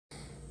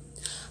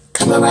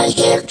Coming right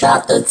here,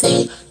 drop the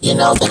T. You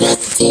know that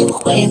it's the T with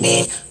Queen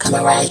Bee.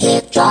 Coming right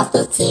here, drop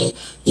the T.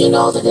 You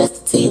know that it's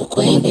the T with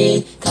Queen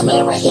Bee.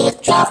 Coming right here,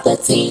 drop the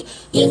T.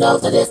 You know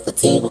that it's the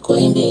T with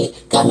Queen Bee.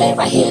 Coming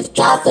right here,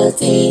 drop the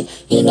T.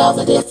 You know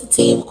that it's the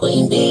T with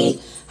Queen Bee.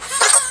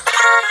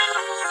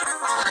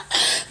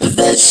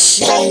 The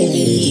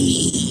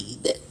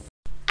shade.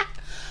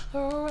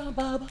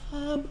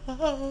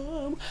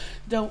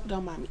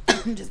 Don't mind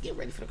me. Just get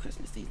ready for the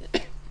Christmas season.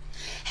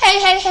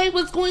 Hey,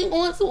 what's going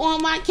on to all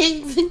my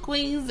kings and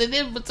queens and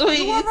in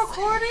between? You are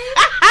recording?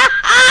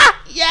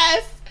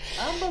 Yes.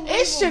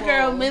 It's your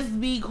girl, Miss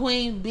B,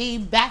 Queen B,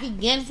 back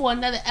again for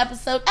another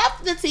episode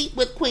of The Tea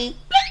with Queen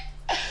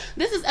B.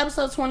 This is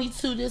episode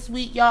 22 this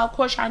week, y'all. Of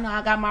course, y'all know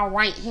I got my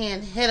right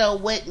hand hitter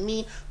with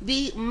me,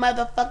 the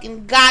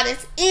motherfucking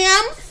goddess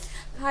M's.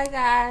 Hi,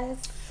 guys.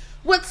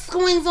 What's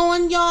going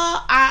on,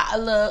 y'all?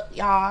 Look,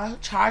 y'all,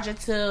 charge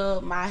it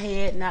to my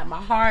head, not my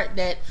heart,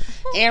 that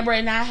Amber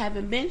and I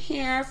haven't been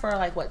here for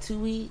 2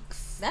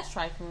 weeks? That's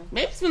trifling.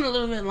 Maybe it's been a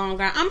little bit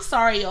longer. I'm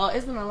sorry, y'all.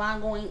 It's been a lot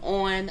going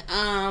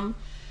on.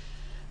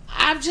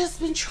 I've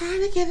just been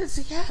trying to get it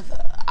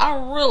together.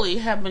 I really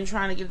have been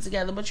trying to get it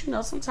together, but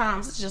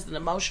sometimes it's just an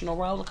emotional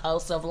roller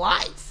coaster of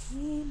life.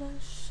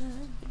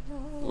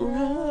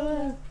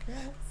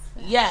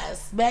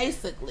 Yes,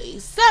 basically.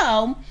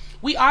 So,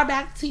 we are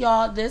back to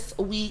y'all this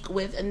week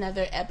with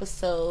another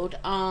episode.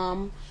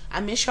 I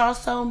miss y'all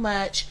so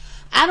much.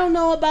 I don't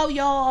know about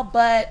y'all,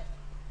 but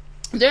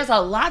there's a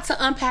lot to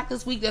unpack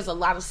this week. There's a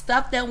lot of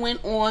stuff that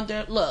went on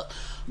there. Look,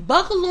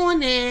 buckle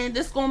on in.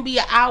 This is going to be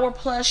an hour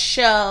plus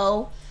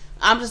show.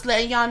 I'm just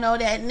letting y'all know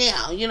that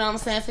now. You know what I'm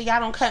saying? So y'all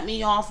don't cut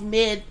me off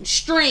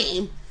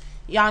mid-stream.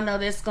 Y'all know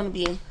this is going to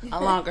be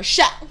a longer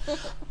show.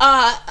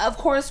 Of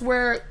course,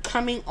 we're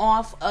coming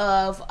off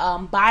of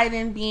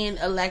Biden being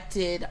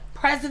elected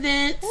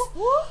president. Whoop,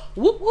 whoop.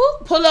 Whoop,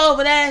 whoop. Pull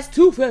over, that's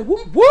too fast.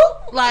 Whoop,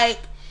 whoop.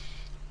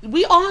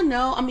 We all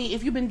know,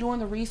 if you've been doing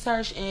the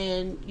research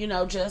and,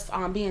 just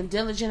being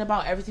diligent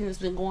about everything that's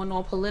been going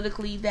on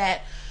politically,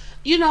 that,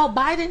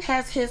 Biden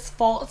has his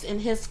faults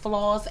and his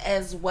flaws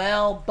as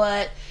well,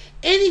 but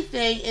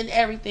anything and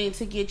everything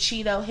to get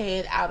Cheeto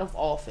Head out of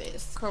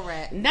office.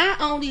 Correct. Not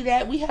only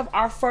that, we have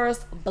our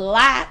first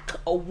black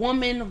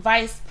woman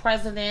vice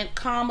president,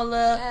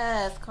 Kamala.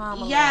 Yes,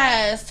 Kamala.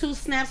 Yes, 2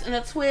 snaps and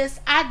a twist.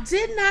 I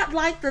did not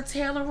like the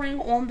tailoring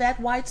on that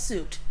white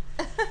suit.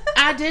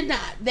 I did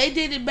not. They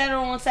did it better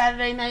on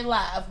Saturday Night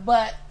Live,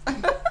 but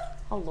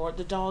oh Lord,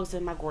 the dog's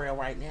in my grill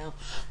right now.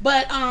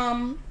 But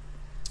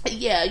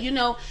yeah,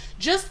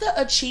 just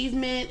the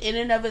achievement in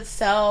and of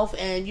itself,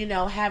 and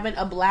having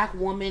a black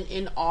woman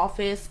in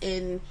office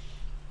in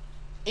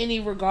any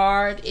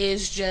regard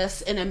is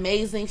just an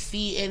amazing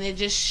feat, and it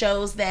just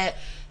shows that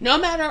no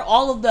matter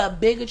all of the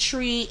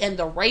bigotry and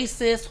the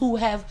racists who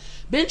have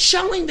been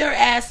showing their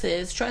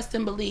asses, trust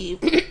and believe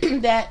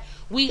that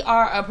we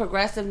are a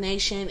progressive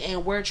nation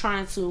and we're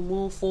trying to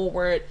move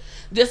forward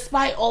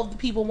despite all the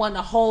people wanting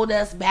to hold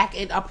us back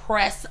and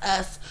oppress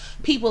us,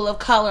 people of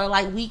color,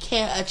 like we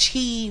can't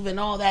achieve and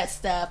all that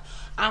stuff.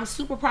 I'm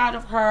super proud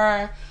of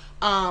her.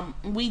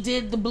 We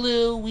did the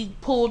blue, we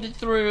pulled it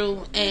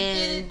through, and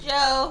we did it,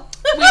 Joe.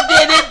 We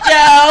did it,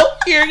 Joe.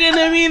 You're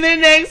gonna be the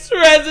next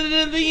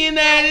president of the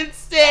United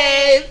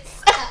States.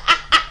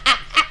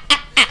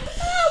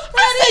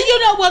 I said, you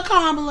know what,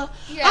 Kamala?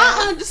 Yeah.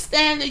 I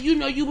understand that,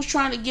 you was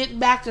trying to get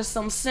back to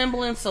some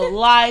semblance of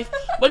life,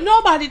 but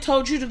nobody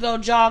told you to go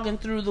jogging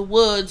through the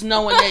woods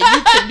knowing that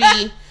you could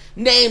be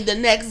named the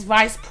next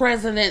vice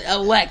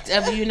president-elect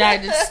of the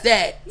United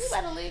States. You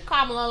better leave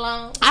Kamala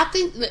alone. I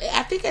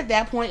think at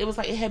that point, it was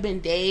it had been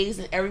days,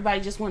 and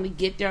everybody just wanted to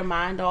get their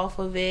mind off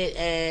of it,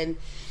 and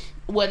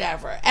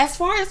whatever. As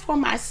far as for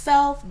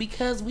myself,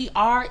 because we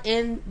are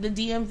in the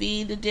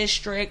DMV, the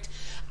district,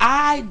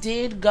 I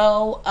did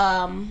go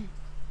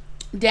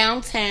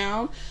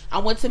downtown. I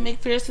went to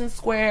McPherson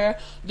Square.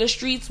 The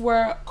streets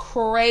were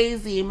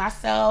crazy.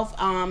 Myself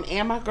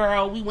and my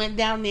girl, we went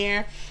down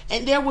there,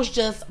 and there was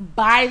just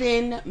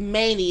Biden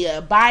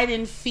mania,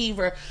 Biden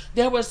fever.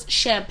 There was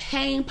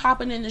champagne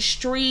popping in the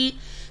street.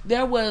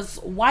 There was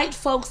white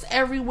folks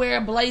everywhere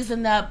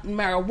blazing up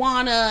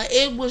marijuana.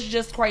 It was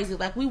just crazy.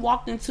 We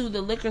walked into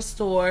the liquor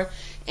store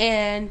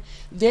and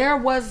there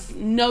was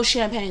no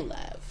champagne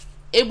left.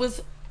 It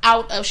was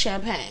out of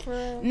champagne.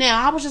 Right.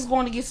 Now, I was just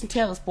going to get some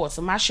Taylor Sports,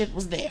 so my shit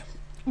was there.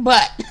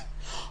 But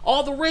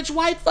all the rich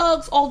white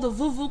folks, all the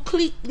voo-voo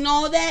clique and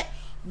all that,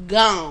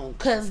 gone.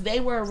 Because they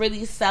were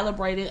really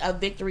celebrating a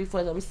victory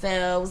for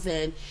themselves,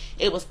 and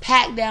it was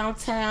packed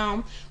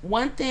downtown.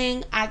 One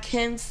thing I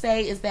can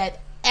say is that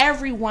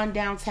everyone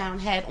downtown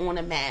had on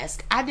a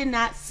mask. I did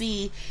not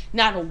see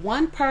not a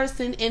one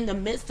person in the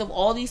midst of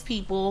all these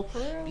people.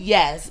 Really?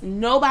 Yes,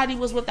 nobody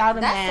was without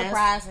a mask. That's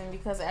surprising,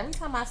 because every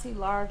time I see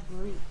large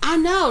groups, I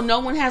know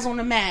no one has on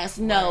a mask.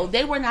 No, right.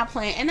 They were not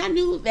playing, and I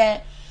knew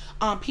that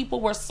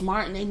people were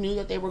smart, and they knew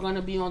that they were going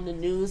to be on the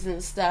news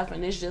and stuff.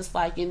 And it's just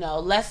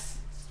let's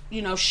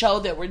show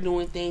that we're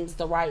doing things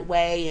the right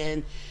way.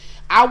 And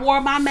I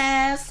wore my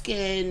mask,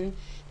 and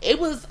it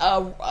was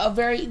a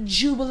very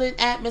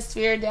jubilant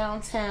atmosphere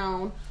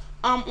downtown.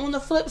 On the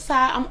flip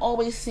side, I'm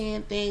always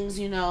seeing things,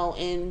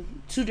 in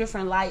two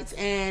different lights.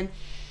 And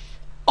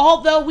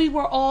although we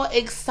were all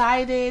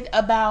excited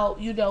about,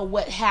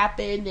 what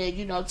happened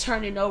and,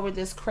 turning over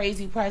this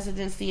crazy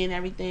presidency and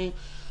everything,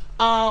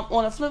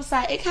 on the flip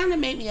side, it kind of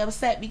made me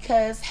upset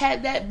because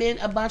had that been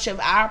a bunch of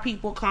our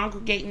people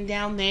congregating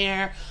down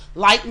there,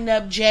 lighting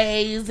up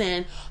J's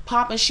and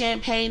popping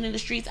champagne in the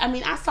streets. I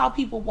mean, I saw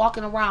people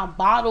walking around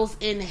bottles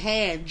in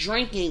hand,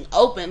 drinking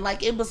open,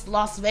 like it was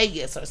Las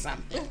Vegas or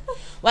something.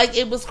 Like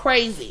it was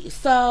crazy.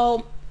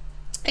 So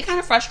it kind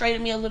of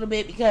frustrated me a little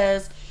bit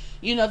because,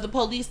 the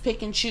police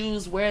pick and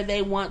choose where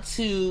they want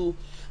to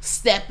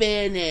step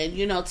in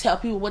and, tell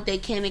people what they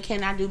can and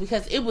cannot do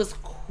because it was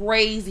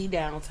crazy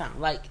downtown.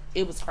 Like,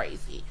 it was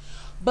crazy.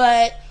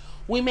 But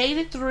we made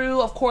it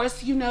through. Of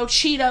course,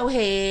 Cheeto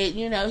Head,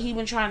 he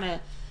been trying to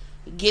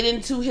get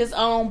into his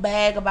own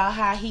bag about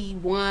how he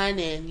won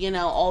and,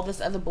 all this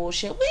other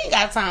bullshit. We ain't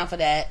got time for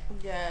that.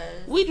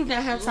 Yes. We do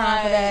not have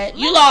time for that.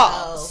 You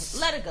lost.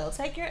 Let it go.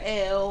 Take your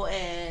L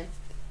and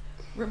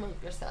remove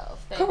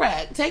yourself.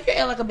 Correct. Take your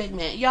L like a big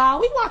man. Y'all,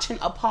 we watching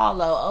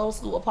Apollo, old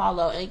school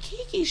Apollo, and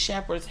Kiki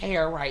Shepard's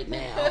hair right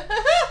now.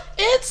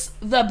 It's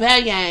the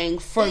bang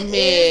for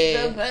me.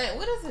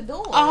 What is it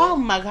doing? Oh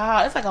my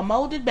God. It's like a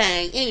molded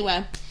bang.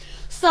 Anyway.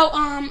 So,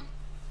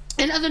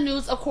 in other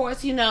news, of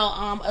course,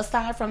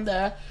 aside from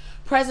the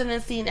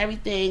presidency and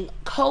everything,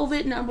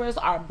 COVID numbers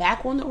are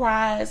back on the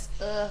rise.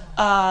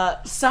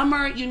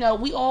 Summer,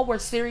 we all were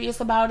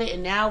serious about it,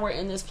 and now we're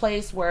in this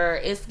place where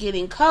it's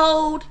getting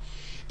cold.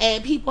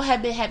 And people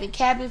have been having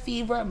cabin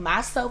fever,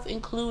 myself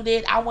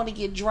included. I want to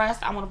get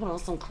dressed. I want to put on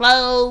some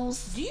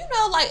clothes. Do you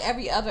know, like,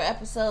 every other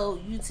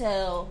episode, you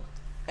tell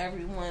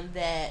everyone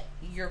that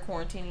you're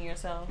quarantining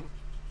yourself?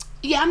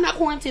 Yeah, I'm not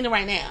quarantining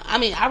right now. I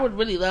mean, I would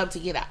really love to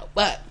get out,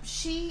 but...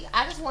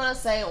 I just want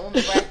to say on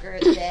the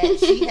record that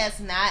she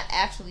has not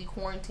actually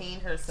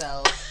quarantined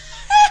herself.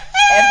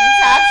 Every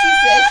time she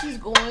says she's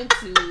going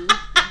to,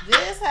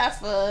 this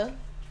heifer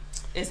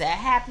is at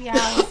happy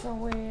hour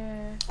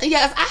somewhere.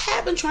 Yes, I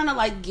have been trying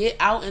to, get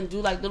out and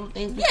do, little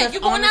things. Yeah,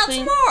 you're going out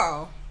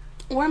tomorrow.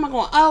 Where am I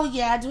going? Oh,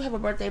 yeah, I do have a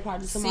birthday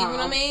party tomorrow. See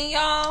what I mean,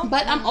 y'all?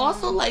 But I'm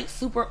also,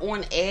 super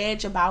on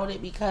edge about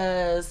it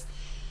because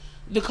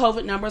the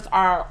COVID numbers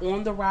are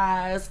on the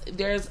rise.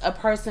 There's a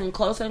person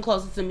closer and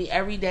closer to me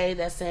every day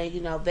that's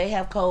saying, they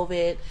have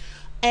COVID.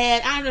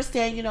 And I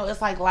understand,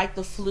 it's like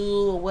the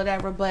flu or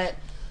whatever, but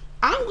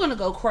I'm going to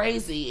go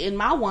crazy in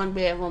my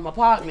one-bedroom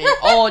apartment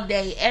all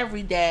day,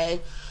 every day.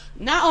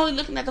 Not only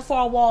looking at the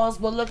four walls,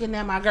 but looking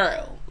at my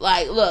girl.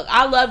 Like, look,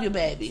 I love you,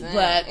 baby,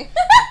 but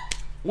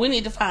we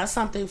need to find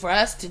something for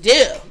us to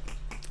do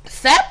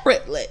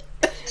separately.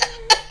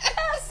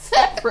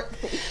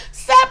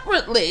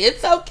 Separately.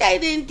 It's okay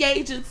to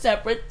engage in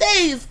separate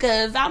things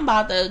because I'm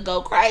about to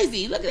go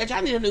crazy. Look at that.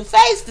 I need a new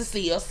face to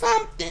see or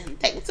something.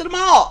 Take me to the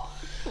mall.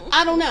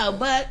 I don't know.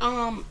 But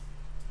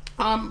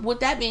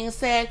with that being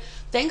said,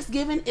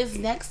 Thanksgiving is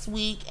next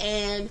week,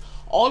 and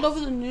all over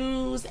the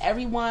news,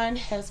 everyone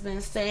has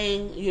been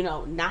saying,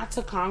 not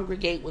to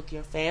congregate with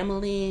your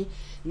family,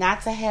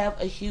 not to have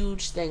a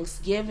huge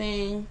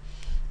Thanksgiving.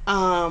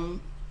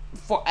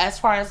 For as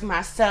far as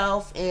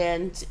myself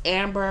and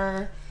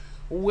Amber,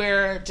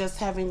 we're just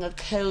having a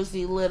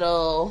cozy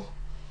little,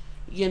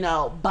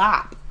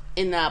 bop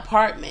in the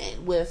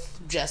apartment with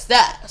just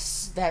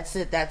us. That's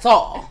it. That's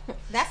all.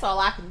 That's all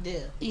I can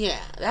do. Yeah,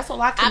 that's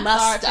all I can I'm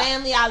muster. sorry,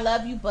 family. I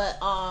love you, but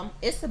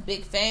it's a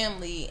big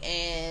family,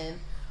 and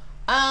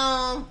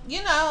you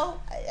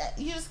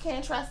just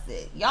can't trust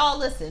it. Y'all,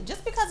 listen.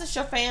 Just because it's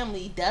your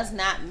family does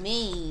not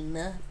mean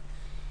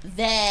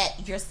that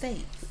you're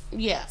safe.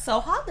 Yeah.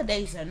 So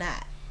holidays are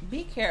not.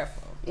 Be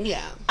careful.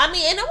 Yeah. I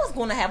mean, and no one's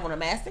going to have on a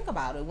mask. Think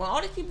about it. When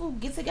all these people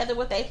get together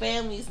with their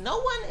families,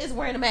 no one is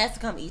wearing a mask to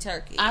come eat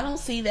turkey. I don't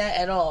see that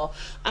at all.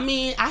 I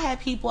mean, I had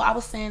people, I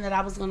was saying that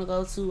I was going to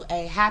go to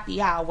a happy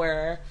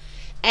hour,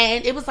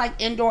 and it was like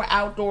indoor,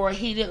 outdoor,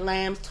 heated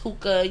lamps,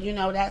 hookah,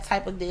 that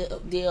type of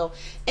deal.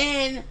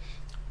 And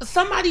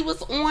somebody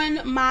was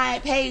on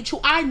my page who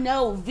I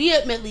know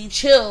vehemently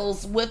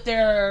chills with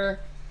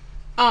their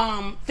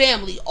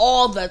family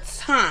all the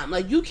time.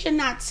 Like, you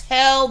cannot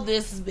tell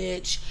this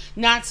bitch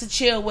not to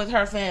chill with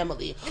her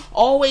family.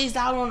 Always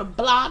out on the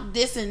block,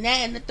 this and that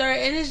and the third.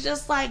 And it's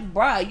just like,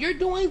 bruh, you're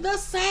doing the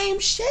same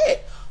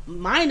shit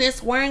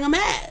minus wearing a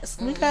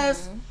mask.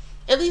 Because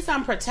at least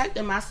I'm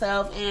protecting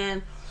myself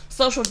and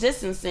social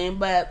distancing.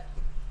 But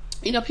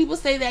people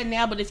say that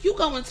now, but if you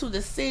go into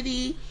the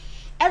city,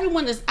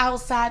 everyone is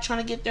outside trying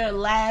to get their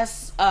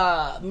last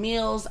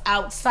meals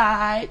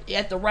outside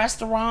at the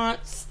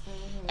restaurants.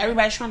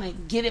 Everybody's trying to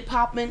get it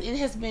popping. It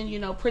has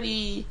been,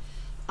 pretty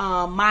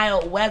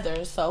mild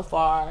weather so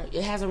far.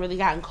 It hasn't really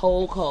gotten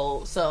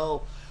cold.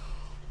 So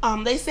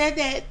they said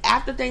that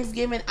after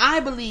Thanksgiving, I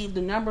believe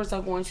the numbers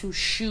are going to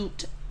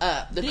shoot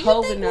up. The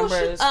COVID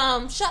numbers.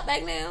 Shut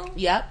back now?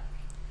 Yep.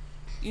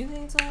 You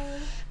think so?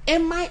 It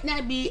might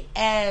not be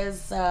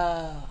as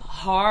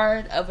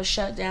hard of a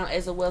shutdown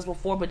as it was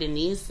before, but it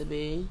needs to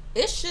be.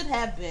 It should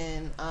have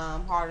been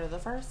harder the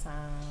first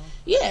time.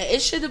 Yeah,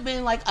 it should have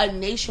been like a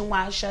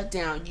nationwide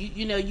shutdown.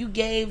 You know, you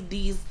gave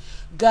these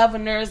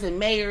governors and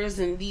mayors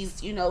and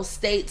these, you know,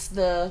 states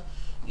the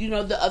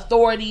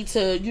authority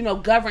to, you know,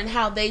 govern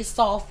how they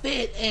saw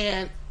fit,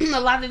 and a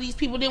lot of these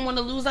people didn't want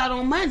to lose out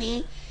on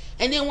money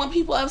and didn't want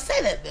people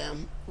upset at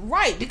them.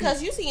 Right,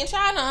 because you see in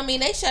China, I mean,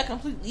 they shut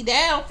completely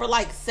down for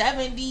like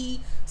 70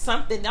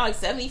 something, like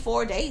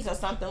 74 days or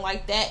something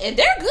like that, and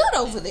they're good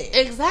over there.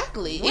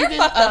 Exactly. We're even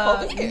fucked up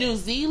over here. New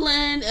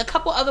Zealand, a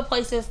couple other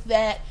places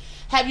that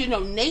have, you know,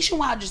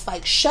 nationwide just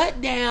like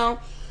shut down.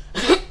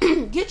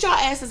 Get y'all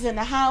asses in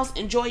the house,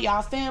 enjoy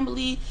y'all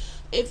family.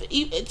 If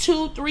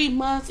 2-3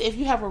 months, if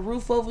you have a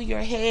roof over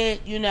your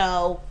head, you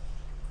know,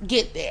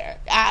 get there.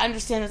 I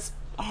understand it's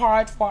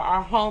hard for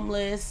our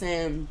homeless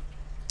and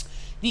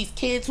these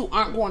kids who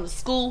aren't going to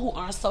school, who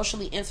aren't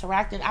socially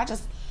interacting. I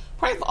just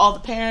pray for all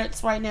the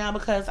parents right now,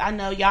 because I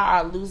know y'all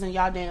are losing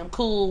y'all damn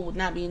cool with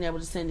not being able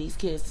to send these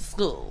kids to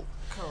school.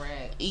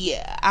 Correct.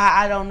 Yeah,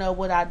 I don't know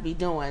what I'd be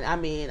doing. I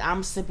mean,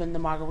 I'm sipping the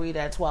margarita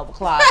at 12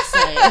 o'clock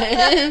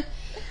saying,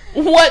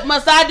 what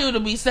must I do to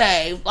be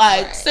saved?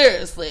 Like, right.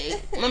 Seriously.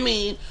 I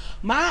mean,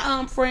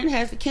 my friend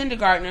has a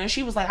kindergartner, and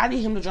she was like, I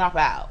need him to drop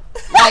out.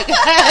 Like,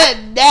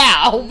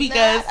 now.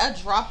 Because not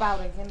a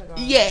dropout in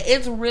kindergarten. Yeah,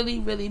 it's really,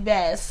 really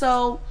bad.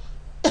 So,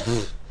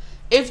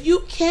 if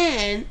you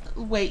can...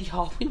 Wait,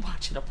 y'all, we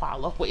watching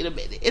Apollo. Wait a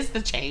minute. It's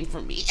the chain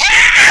for me.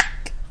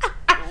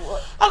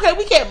 Okay,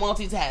 we can't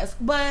multitask.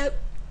 But,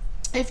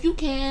 if you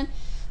can,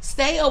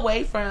 stay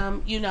away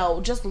from, you know,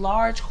 just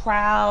large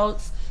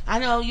crowds. I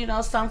know, you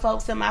know, some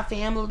folks in my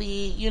family,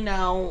 you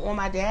know, on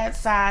my dad's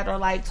side are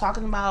like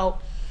talking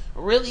about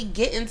really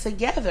getting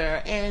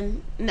together,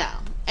 and no.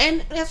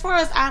 And as far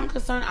as I'm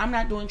concerned, I'm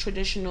not doing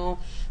traditional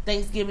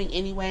Thanksgiving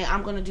anyway.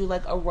 I'm going to do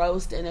like a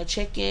roast and a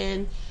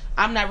chicken.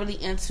 I'm not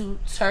really into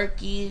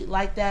turkey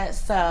like that,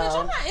 so. Bitch,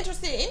 I'm not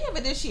interested in any of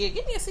it this year.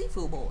 Give me a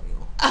seafood boil.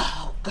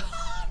 Oh, God.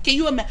 Can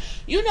you imagine?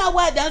 You know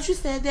what? Don't you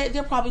say that?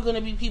 There are probably going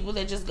to be people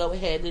that just go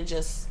ahead and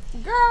just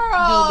Girl, do the boil.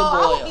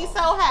 I would be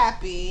so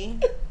happy.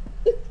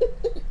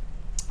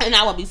 And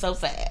I would be so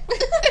sad.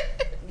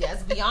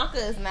 Yes, Bianca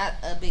is not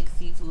a big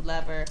seafood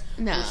lover.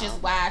 No. Which is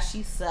why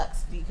she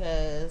sucks,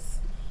 because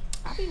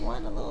I be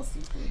wanting a little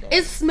seafood.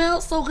 It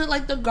smells so good,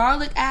 like the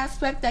garlic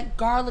aspect, that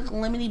garlic,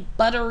 lemony,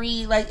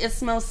 buttery, like it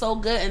smells so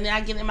good. And then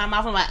I get it in my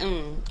mouth, I'm like,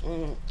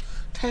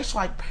 tastes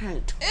like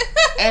paint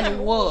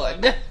and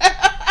wood.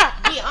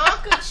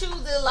 Bianca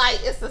chooses like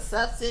it's a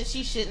substance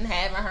she shouldn't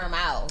have in her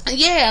mouth.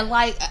 Yeah,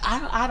 like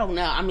I don't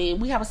know. I mean,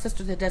 we have a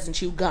sister that doesn't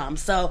chew gum,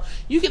 so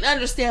you can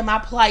understand my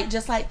plight.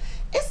 Just like,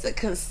 it's the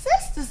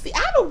consistency.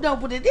 I don't know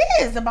what it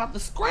is about the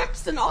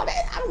scraps and all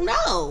that. I don't know.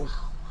 Oh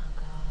my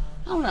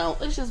God. I don't know.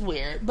 It's just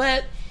weird.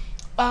 But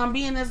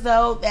being as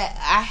though that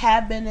I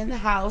have been in the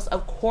house,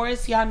 of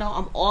course, y'all know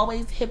I'm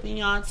always hipping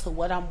y'all to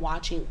what I'm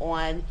watching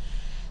on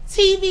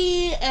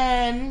TV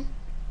and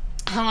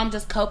how I'm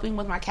just coping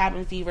with my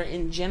cabin fever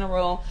in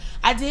general.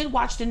 I did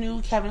watch the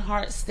new Kevin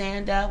Hart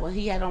stand-up when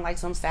he had on like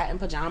some satin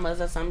pajamas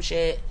or some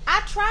shit.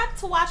 I tried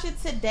to watch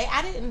it today.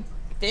 I didn't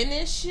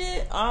finish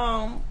it. Maybe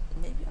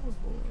I was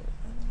bored.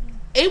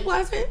 It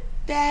wasn't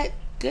that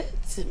good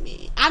to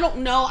me. I don't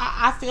know.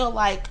 I feel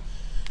like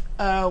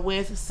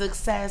with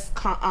success,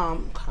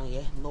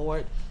 Kanye,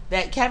 Lord,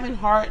 that Kevin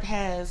Hart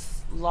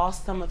has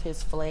lost some of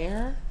his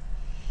flair.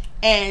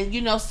 And,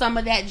 you know, some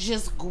of that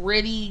just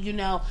gritty, you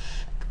know,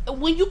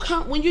 when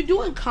you're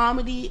doing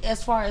comedy,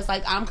 as far as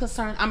like I'm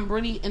concerned, I'm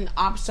really an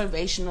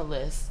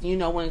observationalist, you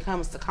know, when it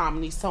comes to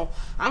comedy. So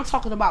I'm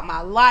talking about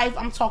my life,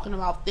 I'm talking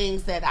about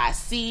things that I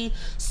see.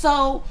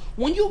 So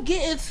when you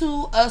get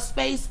into a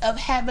space of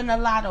having a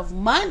lot of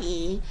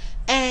money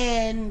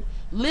and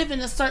living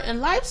a certain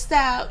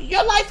lifestyle,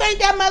 your life ain't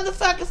that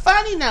motherfucking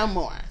funny no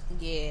more.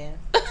 Yeah.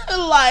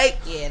 Like,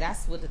 yeah,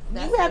 that's what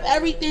you have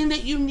everything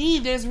that you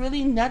need. There's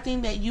really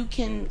nothing that you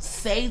can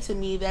say to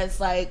me that's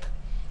like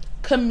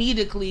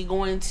comedically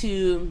going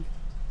to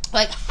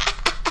like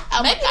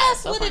oh maybe God, that's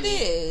so what funny.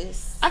 it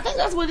is. I think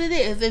that's what it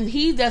is, and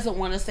he doesn't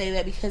want to say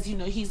that because, you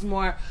know, he's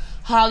more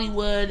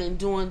Hollywood and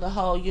doing the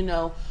whole, you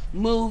know,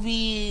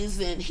 movies,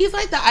 and he's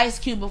like the Ice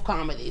Cube of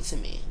comedy to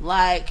me.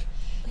 Like,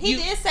 he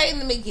did say in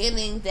the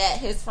beginning that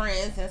his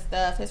friends and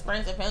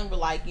family were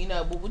like, you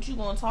know, but what you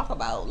gonna talk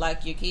about?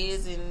 Like your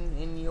kids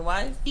and your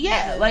wife?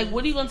 Yeah, like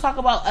what are you gonna talk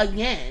about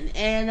again?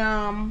 And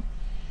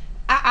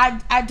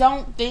I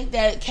don't think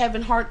that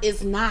Kevin Hart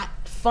is not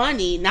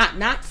funny,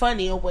 not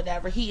funny or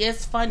whatever. He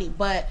is funny,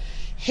 but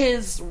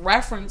his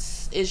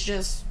reference is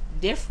just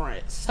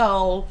different.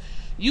 So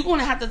you're going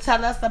to have to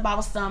tell us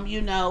about some, you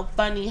know,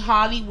 funny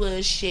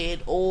Hollywood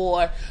shit,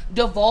 or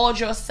divulge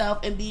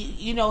yourself and be,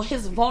 you know,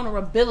 his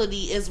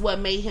vulnerability is what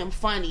made him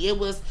funny. It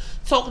was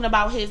talking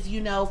about his,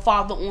 you know,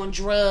 father on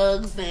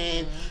drugs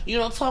and, you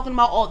know, talking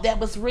about all that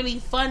was really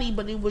funny,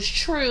 but it was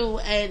true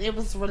and it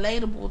was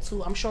relatable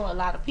to, I'm sure, a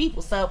lot of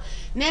people. So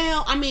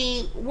now, I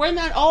mean, we're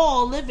not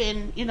all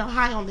living, you know,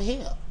 high on the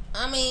hill.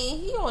 I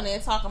mean, he on there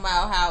talking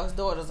about how his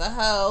daughter's a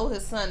hoe,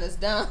 his son is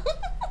dumb.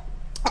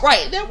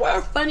 Right, there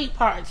were funny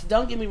parts.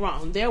 Don't get me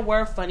wrong. There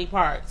were funny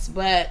parts.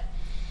 But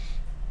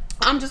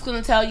I'm just going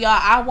to tell y'all,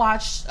 I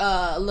watched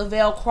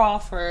Lavelle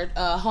Crawford,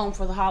 Home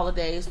for the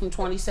Holidays from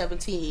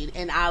 2017,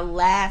 and I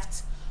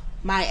laughed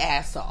my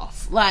ass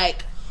off.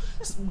 Like,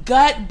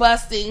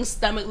 gut-busting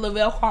stomach.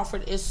 Lavelle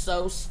Crawford is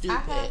so stupid.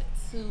 I have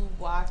to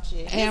watch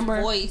it. Amber,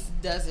 his voice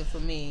does it for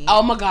me.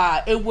 Oh my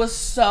God, it was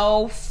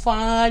so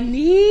funny.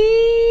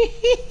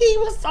 He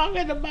was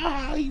talking about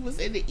how he was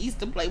in the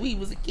Easter play when he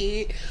was a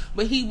kid,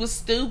 but he was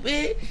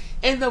stupid,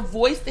 and the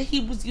voice that he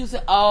was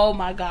using, oh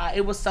my God,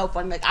 it was so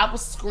funny. Like, I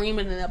was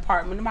screaming in the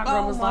apartment, and my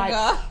girl was like,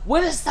 God,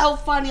 what is so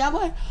funny? I'm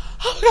like,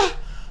 oh my God,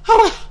 oh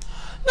my God.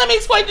 Let me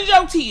explain the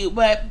joke to you,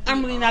 but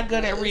I'm really not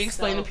good at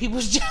re-explaining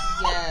people's jokes.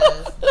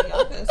 Yes,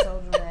 Bianca is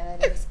so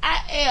dramatic.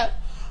 I am.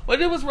 But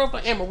it was real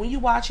fun. Amber, when you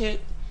watch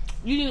it,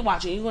 you need to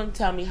watch it. You're going to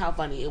tell me how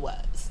funny it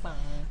was.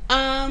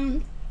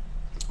 Fine.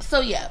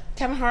 So yeah,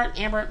 Kevin Hart,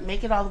 Amber,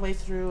 make it all the way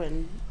through,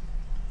 and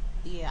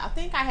yeah, I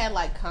think I had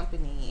like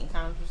company and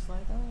kind of just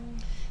like, oh.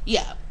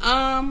 Yeah.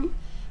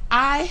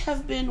 I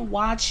have been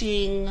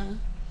watching.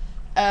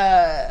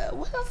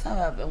 What else have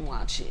I been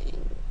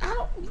watching? I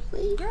don't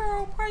really.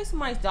 Girl, probably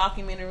somebody's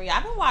documentary.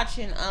 I've been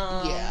watching.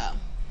 Yeah.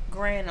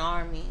 Grand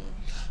Army.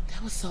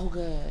 That was so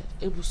good.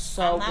 It was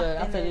so good.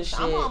 I finished it.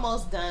 I'm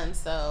almost done,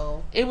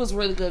 so it was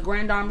really good.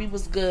 Grand Army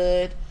was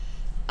good.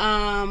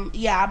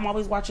 Yeah, I'm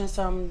always watching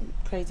some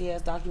crazy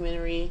ass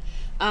documentary.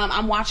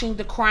 I'm watching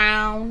The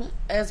Crown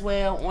as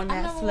well on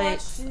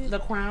Netflix. The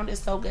Crown is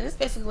so good. It's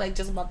basically like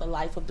just about the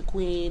life of the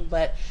queen,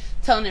 but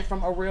telling it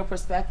from a real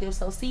perspective.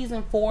 So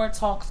season 4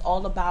 talks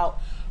all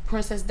about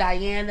Princess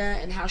Diana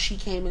and how she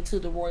came into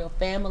the royal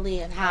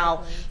family and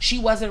how she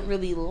wasn't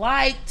really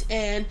liked,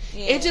 and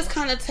it just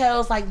kind of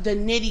tells like the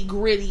nitty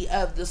gritty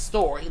of the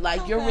story.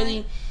 Like you're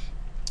really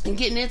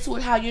getting into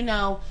it,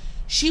 how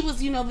she was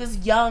this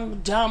young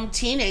dumb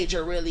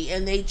teenager really,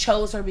 and they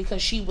chose her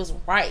because she was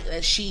right,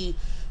 that she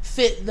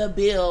fit the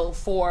bill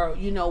for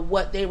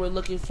what they were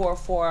looking for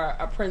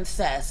a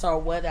princess or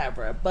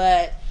whatever.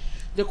 But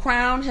The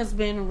Crown has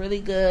been really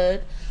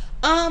good.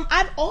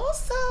 I've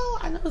also,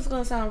 I know it's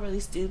going to sound really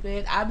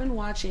stupid, I've been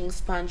watching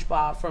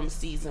SpongeBob from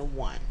season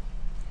 1.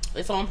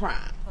 It's on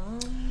Prime.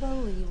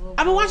 Unbelievable.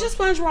 I've been watching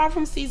SpongeBob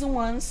from season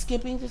 1,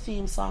 skipping the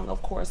theme song,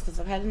 of course, because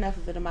I've had enough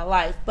of it in my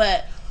life.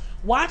 But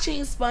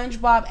watching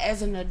SpongeBob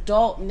as an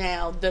adult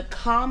now, the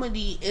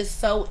comedy is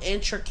so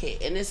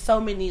intricate and it's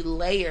so many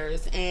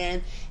layers,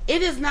 and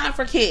it is not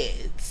for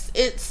kids.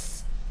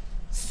 It's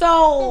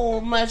so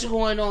much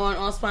going on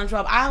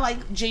SpongeBob. I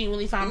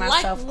genuinely find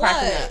myself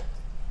cracking up.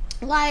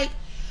 Like,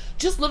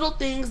 just little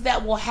things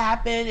that will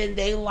happen, and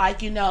they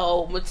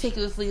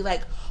meticulously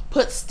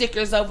put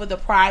stickers over the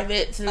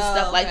privates and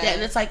stuff like that.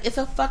 And it's like, it's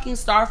a fucking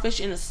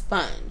starfish and a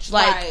sponge.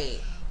 Like,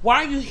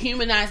 why are you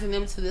humanizing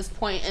them to this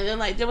point? And then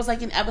there was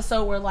an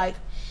episode where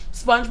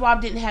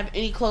SpongeBob didn't have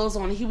any clothes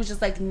on. He was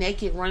just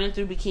naked running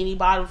through Bikini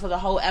Bottom for the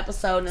whole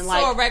episode, and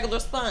so a regular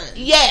sponge.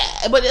 Yeah,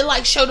 but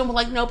it showed him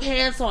with no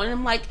pants on, and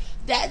I'm like,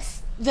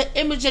 that's the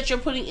image that you're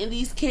putting in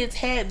these kids'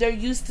 head. They're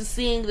used to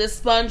seeing this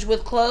sponge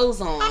with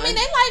clothes on. I mean,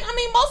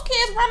 most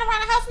kids run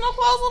around the house with no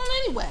clothes on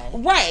anyway.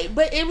 Right,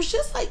 but it was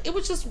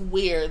just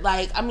weird.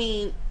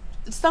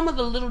 Some of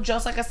the little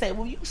jokes, like I said,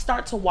 when you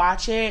start to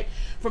watch it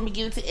from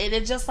beginning to end,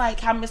 it's just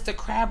how Mr.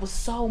 Crab was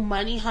so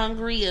money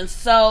hungry and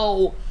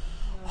so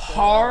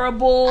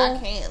horrible. I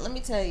can't. Let me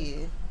tell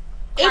you.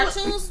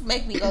 Cartoons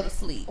make me go to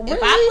sleep. Really? If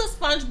I put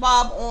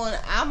SpongeBob on,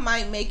 I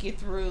might make it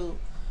through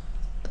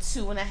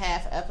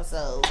 2.5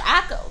 episodes.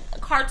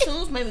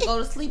 Cartoons make me go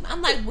to sleep.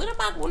 I'm like, what am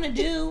I going to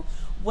do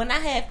when I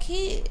have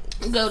kids?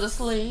 Go to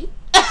sleep.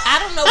 I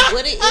don't know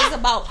what it is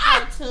about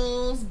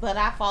cartoons, but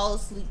I fall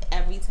asleep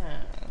every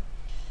time.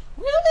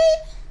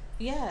 Really?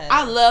 Yeah.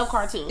 I love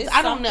cartoons. It's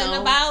I don't know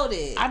about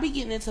it. I be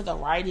getting into the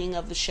writing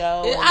of the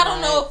show. I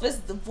don't know if it's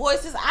the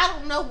voices. I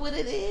don't know what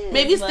it is.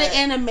 Maybe it's the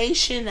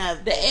animation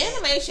of the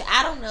animation.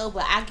 I don't know,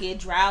 but I get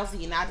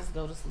drowsy and I just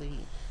go to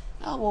sleep.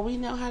 Oh, well, we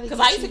know how to. Because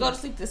I used to go to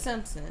sleep to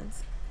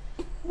Simpsons.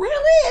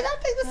 Really? And I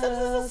think the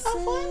Simpsons is so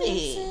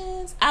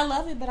funny. I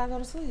love it, but I go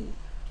to sleep.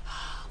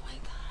 Oh my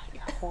God,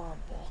 you're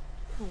horrible.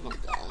 Oh my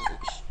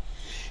gosh.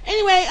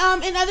 Anyway,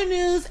 in other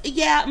news,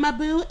 my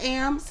boo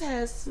Ams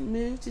has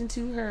moved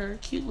into her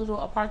cute little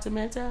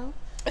apartamento.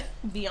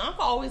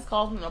 Bianca always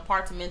calls it an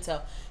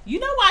apartamento. You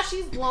know why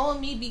she's blowing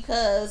me?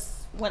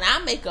 Because when I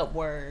make up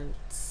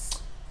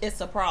words, it's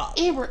a problem.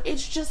 Amber,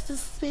 it's just the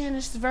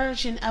Spanish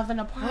version of an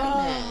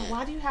apartment.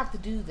 Why do you have to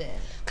do that?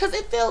 Because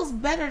it feels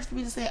better for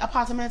me to say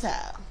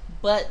apartamento.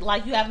 But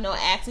you have no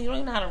accent. You don't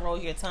even know how to roll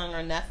your tongue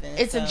or nothing.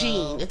 It's a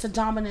gene. It's a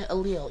dominant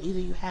allele. Either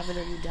you have it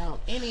or you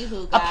don't.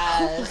 Anywho,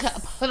 guys,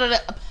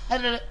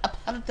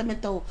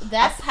 apartamento.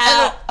 That's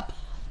how.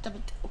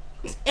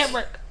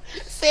 Amber,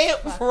 say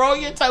it. Roll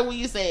your tongue when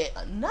you say it.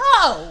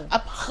 No.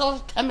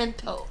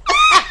 Apartamento.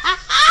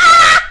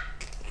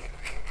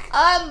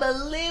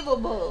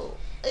 Unbelievable.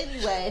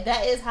 Anyway,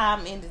 that is how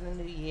I'm ending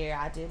the new year.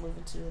 I did move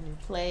into a new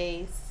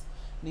place.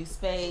 new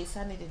space.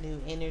 I need a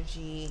new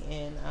energy,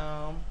 and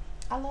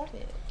I love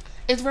it.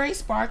 It's very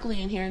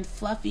sparkly in here and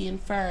fluffy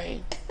and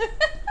furry.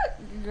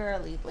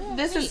 Girly.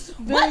 This is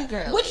very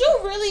girly. Would you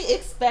really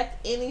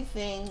expect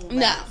anything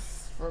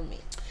less from me?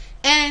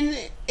 And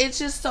it's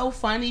just so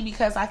funny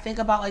because I think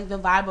about like the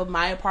vibe of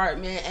my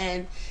apartment,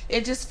 and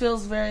it just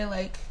feels very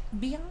like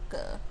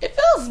Bianca. It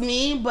feels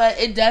mean, but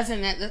it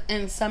doesn't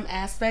in some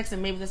aspects,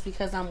 and maybe that's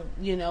because I'm,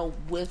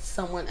 with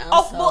someone else.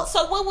 Oh, well,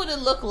 so what would it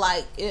look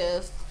like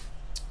if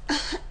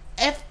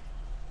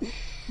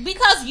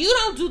because you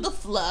don't do the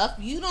fluff,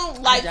 you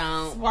don't like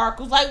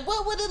sparkles. Like,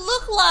 what would it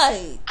look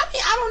like? I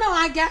mean, I don't know.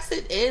 I guess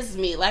it is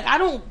me. Like, I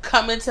don't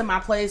come into my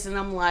place and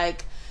I'm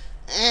like,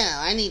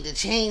 I need to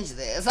change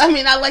this. I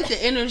mean, I like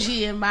the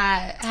energy in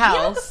my house.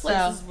 Yeah, this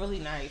place is really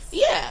nice.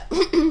 Yeah.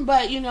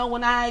 But,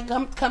 when I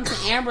come to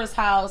Amber's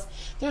house,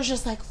 there's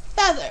just like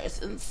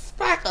feathers and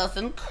sparkles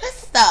and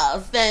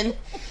crystals. And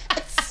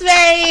it's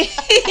very,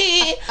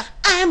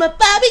 I'm a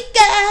Barbie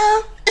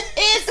girl.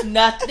 It's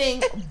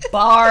nothing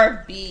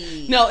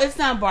Barbie. No, it's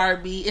not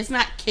Barbie. It's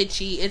not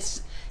kitschy.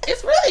 It's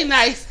really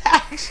nice,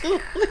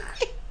 actually.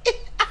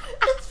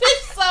 It's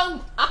just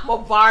I'm a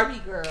Barbie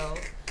girl.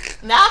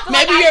 Now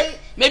I feel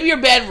maybe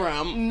your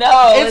bedroom.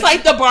 No, it's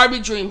like the Barbie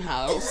dream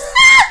house.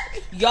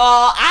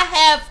 Y'all, I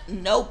have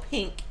no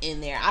pink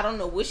in there. I don't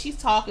know what she's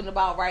talking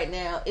about right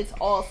now. It's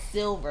all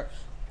silver.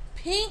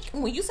 Pink.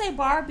 When you say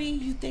Barbie,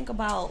 you think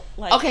about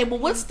like. Okay, but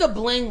what's the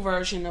bling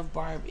version of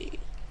Barbie?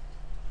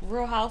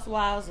 Real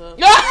Housewives of.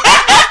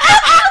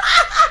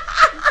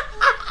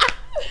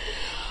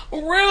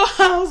 Real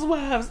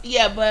Housewives.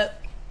 Yeah,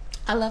 but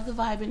I love the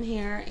vibe in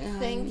here.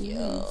 Thank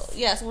you.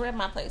 Yes, we're at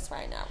my place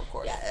right now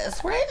recording.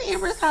 Yes, we're at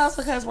Amber's house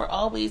because we're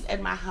always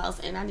at my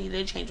house, and I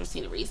needed to change of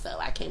scenery, so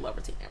I came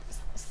over to Amber's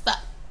house. So,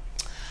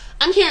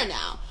 I'm here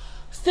now,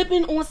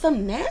 sipping on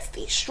some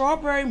nasty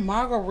strawberry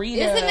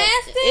margarita. Is it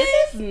nasty?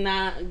 It is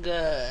not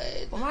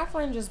good. Well, my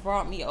friend just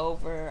brought me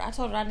over. I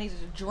told her I needed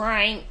a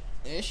drink,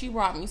 and she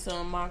brought me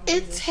some margarita.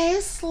 It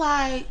tastes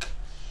like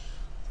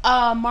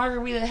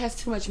margarita that has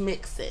too much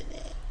mix in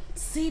it.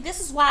 See, this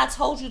is why I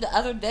told you the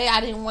other day I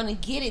didn't want to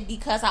get it,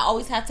 because I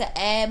always have to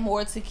add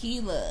more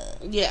tequila.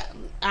 Yeah,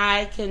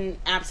 I can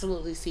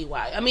absolutely see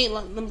why. I mean,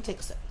 let me take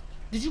a sip.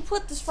 Did you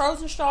put this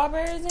frozen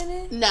strawberries in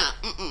it? Nah,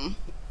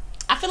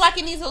 I feel like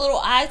it needs a little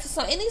ice or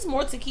something. It needs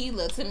more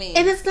tequila to me.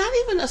 And it's not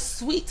even a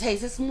sweet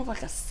taste. It's more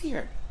like a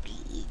syrupy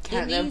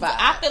kind of vibe.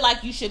 I feel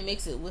like you should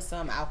mix it with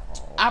some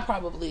alcohol. I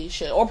probably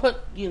should. Or put,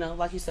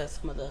 like you said,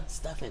 some of the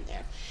stuff in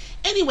there.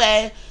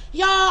 Anyway,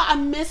 y'all, I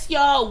miss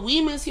y'all. We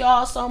miss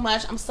y'all so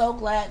much. I'm so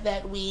glad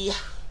that we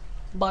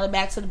brought it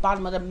back to the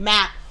bottom of the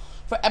map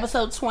for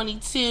episode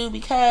 22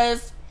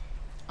 because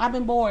I've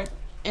been bored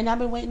and I've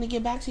been waiting to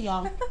get back to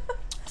y'all.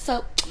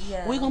 So,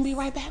 We're going to be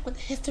right back with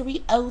the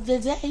history of the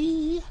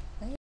day.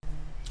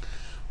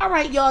 All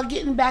right, y'all,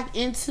 getting back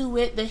into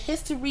it. The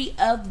history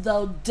of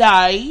the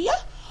day.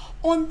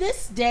 On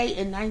this day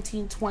in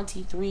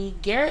 1923,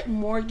 Garrett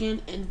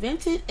Morgan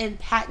invented and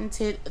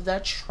patented the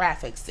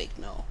traffic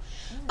signal.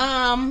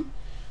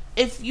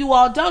 If you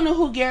all don't know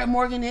who Garrett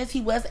Morgan is,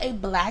 he was a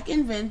black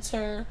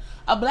inventor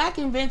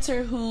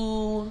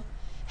who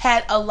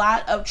had a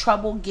lot of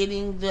trouble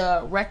getting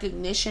the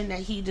recognition that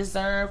he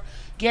deserved.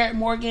 Garrett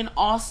Morgan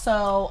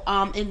also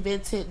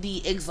invented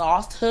the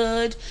exhaust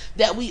hood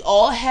that we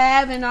all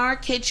have in our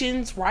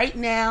kitchens right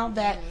now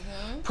that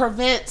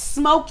prevents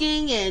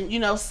smoking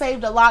and,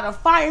 saved a lot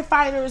of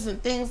firefighters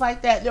and things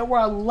like that. There were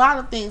a lot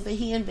of things that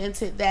he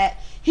invented that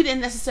he didn't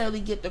necessarily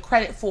get the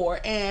credit for.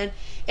 And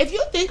if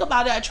you think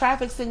about it, a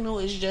traffic signal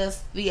is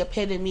just the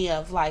epitome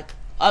of like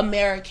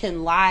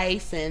American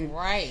life. And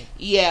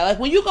like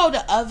when you go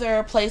to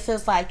other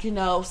places like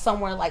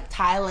somewhere like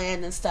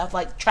Thailand and stuff,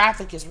 like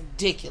traffic is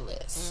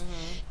ridiculous.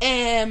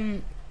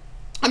 And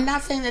I'm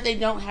not saying that they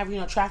don't have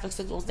traffic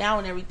signals now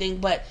and everything,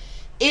 but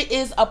it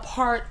is a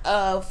part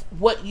of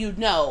what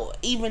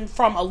even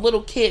from a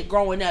little kid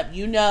growing up.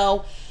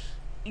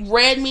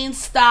 Red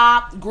means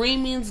stop,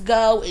 green means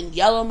go, and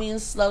yellow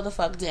means slow the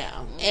fuck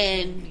down.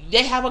 And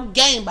they have a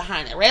game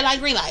behind it. Red light,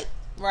 green light.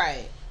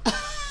 Right.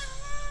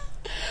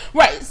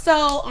 Right.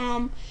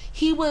 So,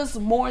 he was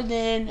more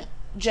than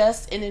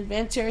just an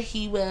inventor.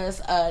 He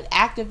was an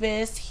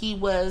activist. He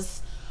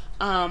was,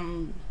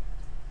 an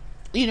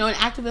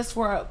activist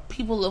for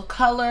people of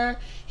color.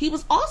 He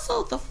was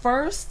also the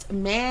first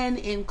man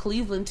in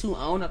Cleveland to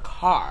own a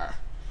car.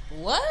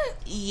 What?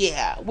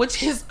 Yeah,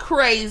 which is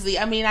crazy.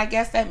 I mean, I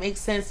guess that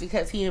makes sense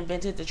because he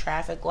invented the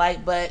traffic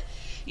light. But,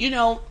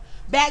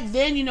 back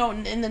then,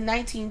 in the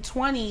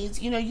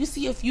 1920s, you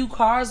see a few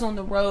cars on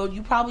the road.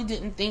 You probably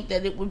didn't think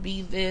that it would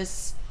be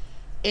this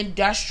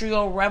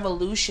industrial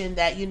revolution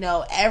that,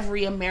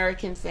 every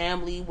American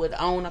family would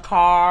own a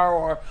car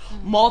or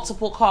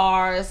multiple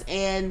cars.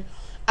 And,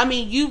 I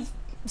mean, you've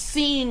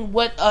seen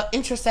what an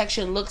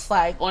intersection looks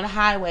like on a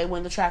highway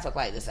when the traffic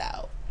light is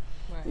out.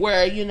 Right.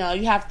 Where, you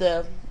have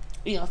to,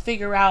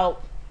 figure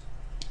out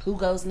who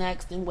goes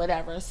next and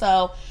whatever.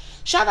 So,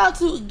 shout out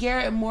to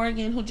Garrett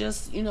Morgan, who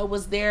just,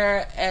 was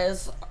there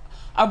as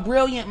a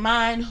brilliant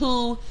mind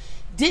who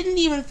didn't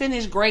even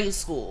finish grade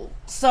school.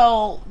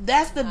 So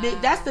that's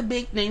the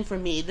big thing for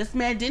me. This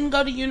man didn't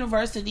go to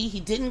university. He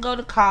didn't go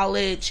to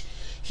college.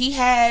 He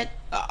had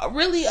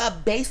really a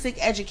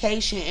basic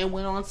education and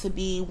went on to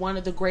be one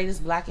of the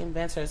greatest black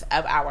inventors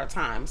of our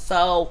time.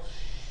 So,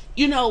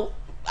 you know,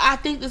 I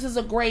think this is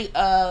a great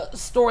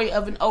story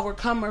of an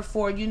overcomer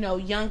for, you know,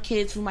 young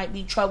kids who might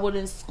be troubled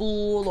in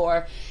school,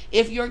 or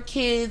if your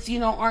kids, you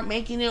know, aren't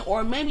making it,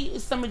 or maybe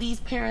some of these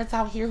parents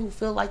out here who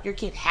feel like your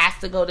kid has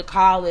to go to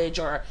college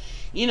or,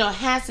 you know,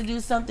 has to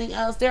do something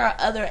else. There are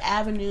other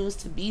avenues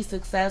to be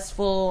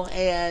successful,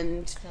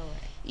 and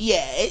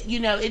yeah,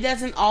 it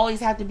doesn't always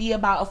have to be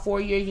about a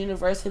 4-year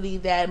university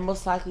that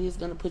most likely is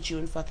going to put you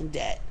in fucking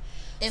debt.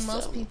 And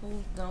most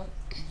people don't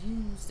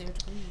use their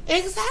degrees.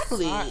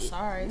 Exactly.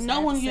 Sorry.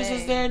 No one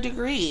uses their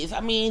degrees.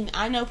 I mean,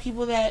 I know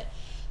people that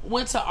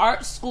went to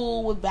art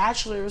school with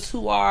bachelors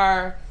who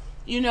are,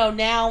 you know,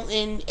 now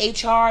in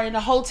HR in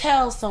a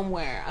hotel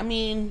somewhere. I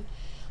mean,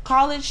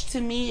 college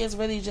to me is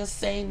really just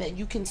saying that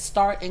you can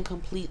start and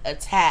complete a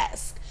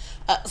task.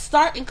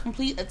 Start and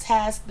complete a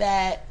task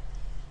that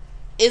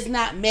is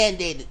not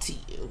mandated to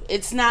you.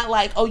 It's not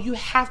like, oh, you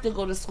have to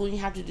go to school, you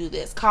have to do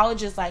this.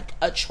 College is like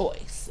a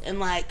choice. And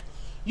like,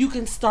 you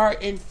can start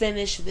and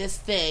finish this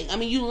thing. I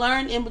mean, you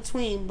learn in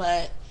between,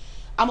 but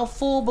I'm a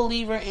full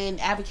believer in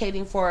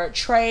advocating for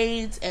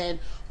trades and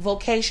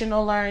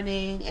vocational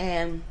learning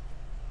and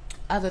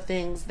other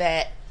things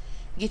that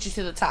get you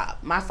to the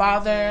top. My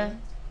father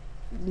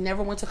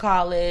never went to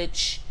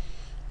college.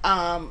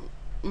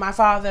 My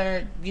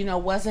father, you know,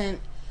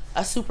 wasn't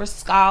a super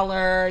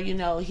scholar. You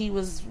know, he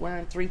was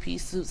wearing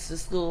 3-piece suits to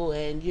school,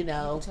 and, you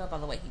know, you can tell by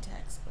the way he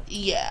texts.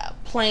 Yeah,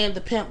 playing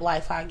the pimp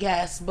life, I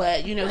guess.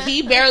 But, you know,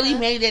 he barely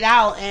made it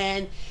out,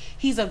 and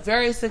he's a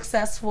very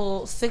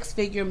successful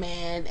 6-figure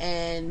man,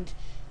 and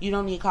you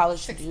don't need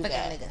college to do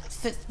that.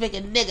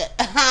 6-figure nigga.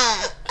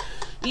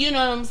 You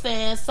know what I'm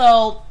saying?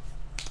 So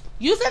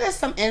use that as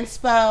some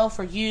inspo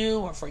for you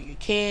or for your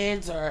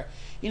kids, or,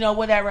 you know,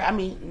 whatever. I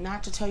mean,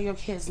 not to tell your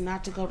kids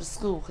not to go to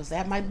school, because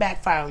that might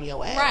backfire on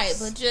your ass. Right,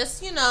 but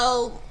just, you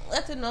know,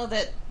 let them know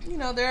that, you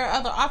know, there are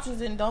other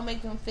options, and don't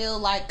make them feel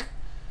like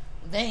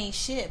they ain't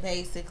shit,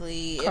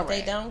 basically. Correct. If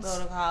they don't go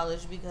to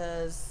college,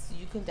 because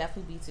you can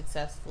definitely be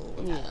successful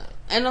without it.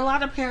 And a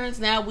lot of parents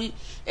now,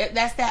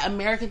 that's that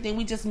American thing.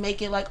 We just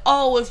make it like,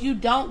 oh, if you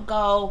don't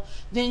go,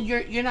 then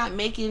you're not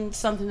making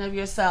something of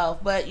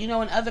yourself. But, you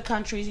know, in other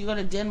countries, you go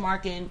to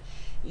Denmark, and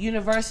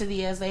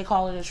university, as they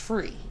call it, is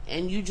free,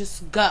 and you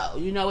just go.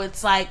 You know,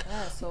 it's like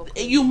so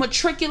cool. You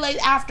matriculate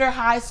after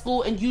high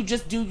school and you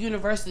just do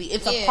university.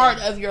 It's a part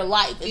of your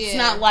life. It's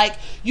not like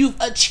you've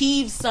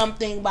achieved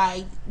something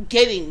by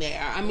getting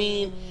there. I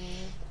mean,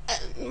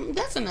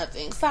 that's another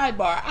thing.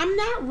 Sidebar. I'm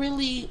not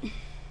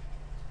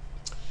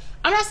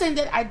saying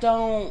that I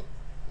don't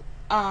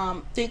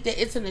think that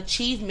it's an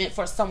achievement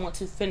for someone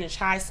to finish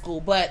high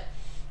school, but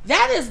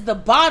that is the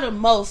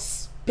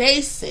bottommost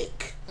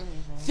basic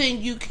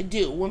thing you could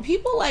do. When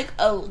people like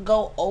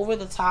go over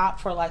the top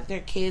for like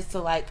their kids to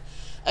like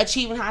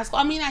achieve in high school,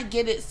 I mean, I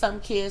get it, some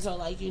kids are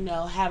like, you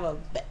know, have a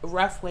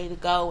rough way to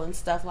go and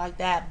stuff like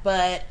that,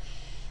 but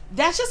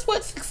that's just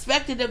what's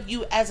expected of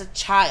you as a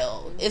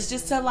child. It's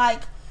just to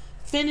like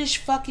finish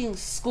fucking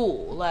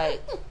school,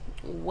 like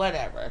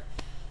whatever.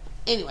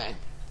 Anyway,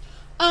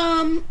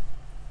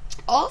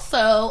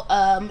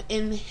 also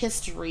in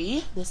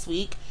history this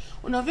week,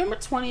 on November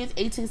 20th,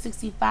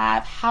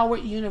 1865,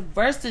 Howard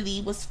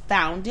University was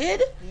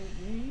founded.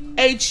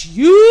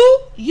 HU,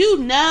 you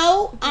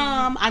know.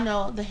 I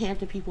know the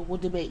Hampton people will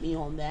debate me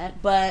on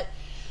that, but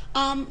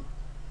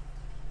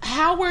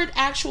Howard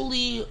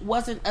actually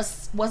wasn't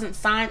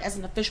signed as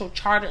an official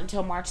charter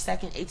until March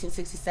 2nd,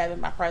 1867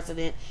 by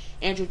President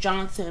Andrew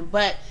Johnson.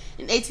 But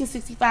in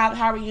 1865,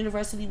 Howard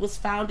University was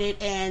founded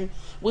and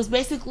was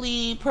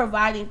basically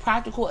providing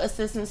practical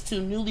assistance to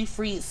newly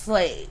freed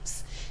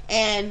slaves.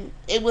 And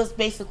it was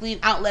basically an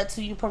outlet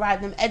to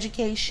provide them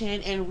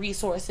education and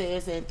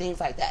resources and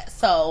things like that.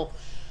 So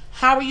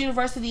Howard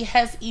University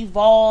has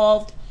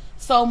evolved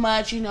so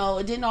much. You know,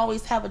 it didn't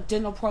always have a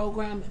dental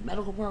program, a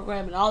medical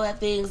program, and all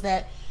that things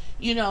that,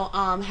 you know,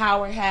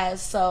 Howard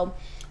has. So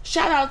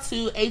shout out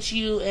to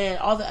HU and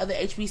all the other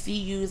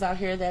HBCUs out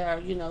here that are,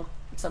 you know,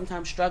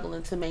 sometimes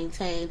struggling to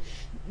maintain.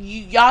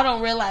 Y'all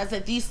don't realize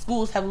that these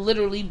schools have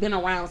literally been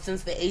around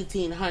since the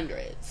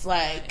 1800s.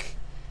 Like,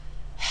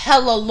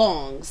 hella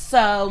long. So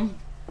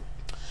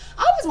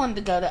I always wanted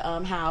to go to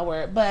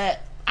Howard, but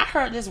I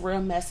heard it's real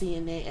messy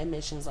in their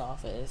admissions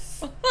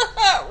office.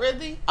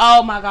 Really?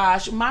 Oh my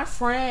gosh. My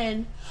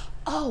friend,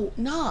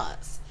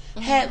 Nas,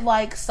 had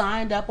like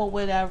signed up or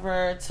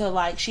whatever to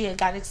like, she had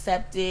got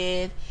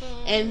accepted,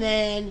 and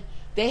then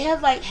they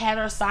had like had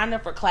her sign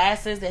up for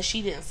classes that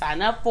she didn't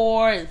sign up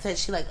for, and said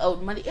she like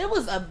owed money. It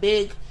was a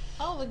big,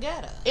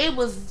 it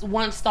was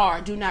 1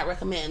 star, do not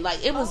recommend.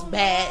 Like, it was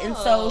bad. And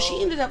so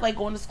she ended up like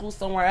going to school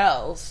somewhere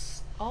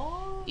else.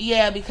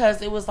 Yeah,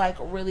 because it was like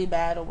really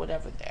bad or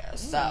whatever there.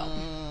 So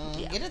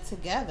yeah. Get it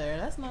together.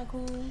 That's not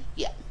cool.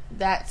 Yeah,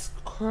 that's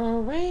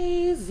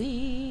crazy.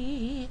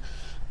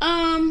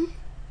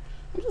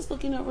 I'm just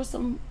looking over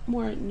some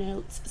more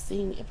notes,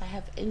 seeing if I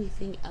have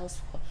anything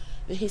else for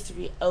the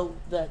history of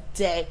the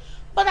day.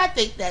 But I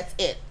think that's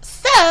it.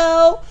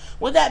 So,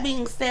 with that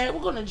being said,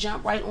 we're going to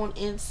jump right on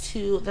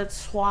into the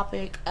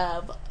topic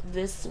of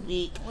this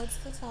week. What's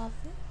the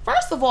topic?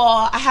 First of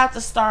all, I have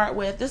to start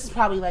with, this is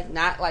probably like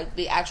not like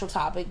the actual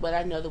topic, but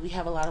I know that we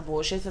have a lot of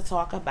bullshit to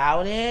talk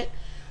about it.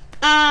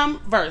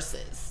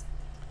 Versus.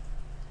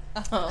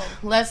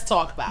 Let's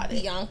talk about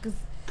it. Bianca's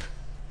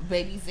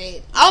baby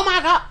said, oh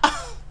my god.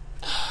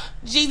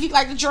 Jeezy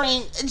like to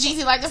drink.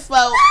 Jeezy like to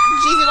smoke.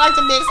 Jeezy like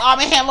to mix Arm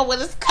 & Hammer with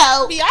his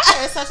coat. Bianca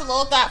has such a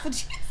little thought for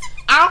Jeezy.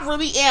 I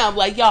really am.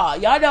 Like, y'all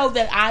know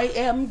that I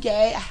am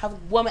gay. I have a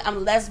woman.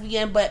 I'm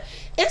lesbian. But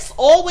it's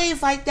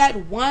always like that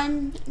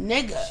one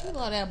nigga. She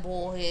love that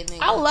bullhead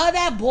nigga. I love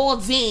that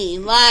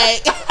baldine.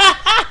 Like,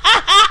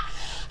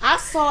 I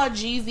saw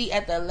Jeezy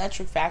at the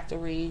Electric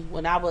Factory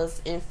when I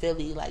was in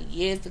Philly, like,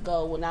 years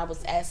ago when I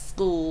was at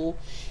school.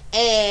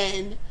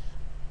 And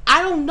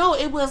I don't know,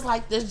 it was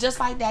like this, just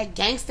like that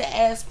gangster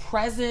ass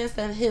presence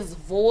and his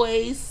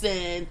voice.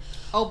 And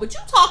oh, but you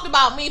talked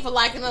about me for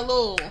liking a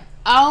little,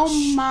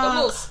 oh my, a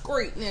little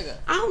screech nigga.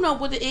 I don't know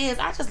what it is.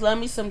 I just love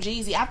me some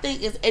Jeezy. I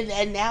think it's,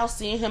 and now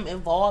seeing him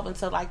evolve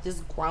into like this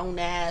grown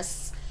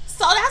ass.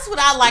 So that's what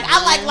I like.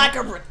 I like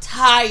a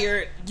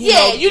retired.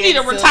 You need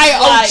a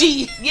retired OG.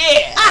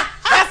 Yeah,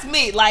 that's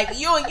me. Like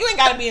you ain't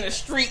got to be in the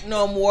street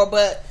no more,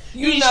 but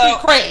you need street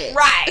cred,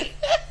 right?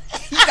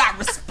 You got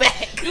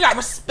respect. You got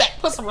respect.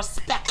 Put some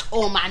respect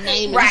on my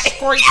name, right? In the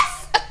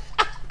streets.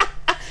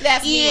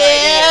 That's me.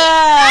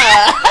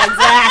 Yeah,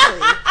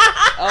 exactly.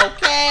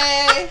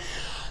 Okay,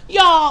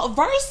 y'all.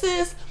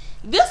 Versus.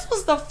 This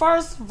was the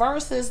first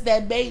versus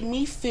that made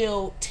me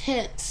feel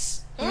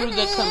tense through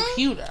the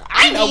computer.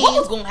 I didn't know what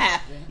was gonna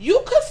happen.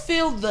 You could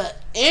feel the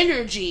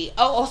energy.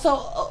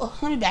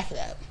 Let me back it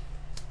up.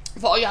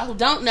 For all y'all who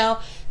don't know,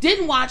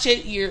 didn't watch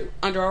it, you're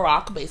under a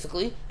rock,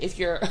 basically. If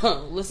you're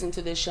listening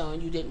to this show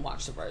and you didn't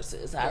watch the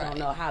verses, I don't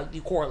know how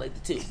you correlate the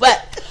two,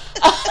 but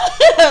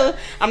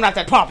I'm not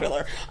that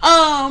popular.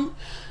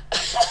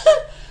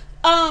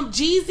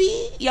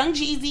 Jeezy, young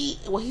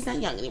Jeezy, well, he's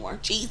not young anymore,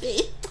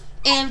 Jeezy,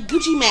 and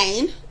Gucci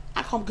Mane,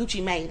 I call him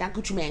Gucci Mane, not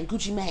Gucci Mane,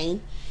 Gucci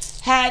Mane,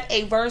 had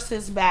a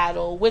versus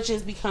battle, which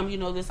has become,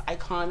 this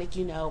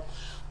iconic,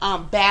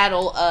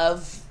 battle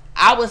of,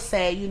 I would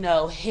say,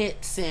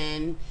 hits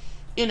and,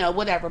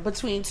 whatever,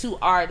 between two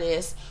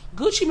artists.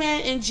 Gucci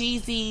Mane and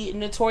Jeezy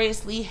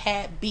notoriously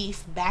had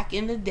beef back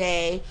in the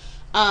day.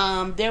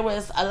 There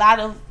was a lot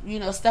of,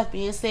 stuff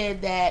being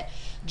said that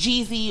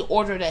Jeezy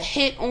ordered a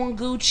hit on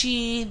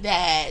Gucci,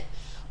 that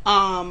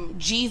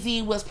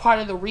Jeezy was part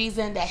of the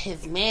reason that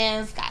his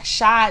mans got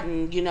shot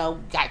and,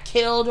 got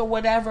killed or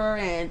whatever.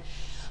 And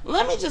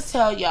let me just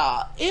tell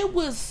y'all, it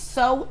was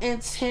so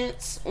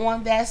intense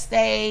on that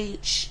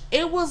stage.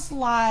 It was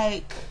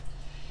like,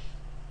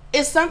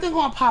 is something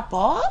gonna pop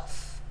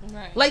off?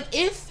 Right. Like,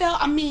 it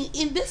felt, and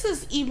this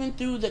is even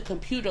through the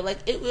computer, like,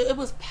 it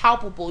was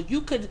palpable.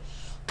 You could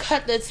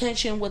cut the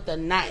tension with a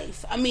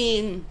knife.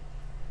 Gucci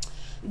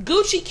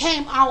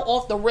came out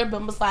off the rip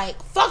and was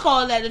like, fuck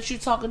all that you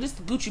talking, this is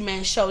the Gucci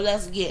Mane show,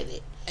 let's get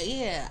it.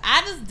 Yeah,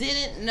 I just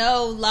didn't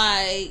know,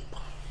 like,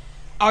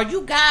 are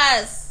you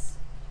guys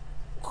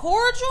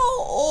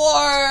cordial,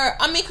 or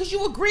because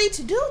you agreed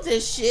to do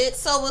this shit,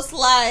 so it's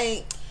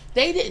like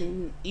they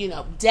didn't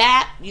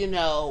dap,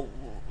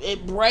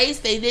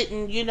 embrace, they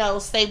didn't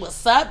say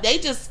what's up, they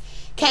just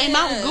came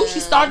out and Gucci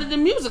started the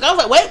music. I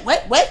was like, wait,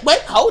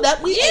 hold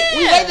up, we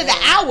waited an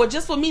hour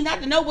just for me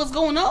not to know what's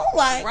going on,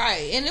 like,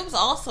 right. And it was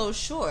also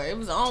short. It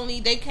was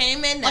only, they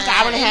came in like an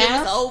hour and a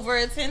half. It was over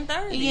at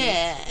 10:30.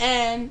 Yeah.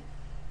 And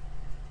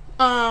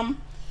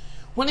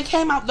when it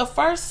came out, the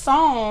first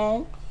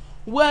song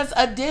was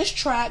a diss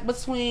track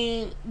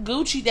between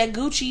Gucci that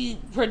Gucci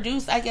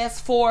produced, I guess,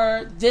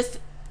 for this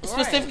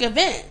specific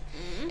event.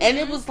 Mm-hmm. And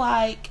it was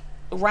like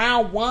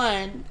round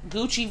one,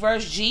 Gucci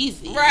versus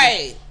Jeezy.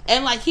 Right.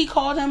 And like, he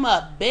called him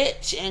a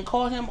bitch and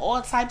called him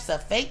all types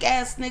of fake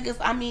ass niggas.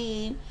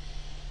 And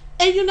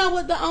you know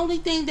what? The only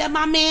thing that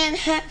my man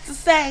had to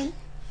say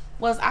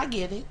was, I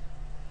get it.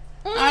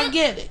 Mm-hmm. I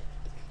get it.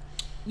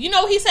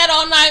 He said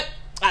all night,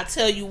 I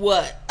tell you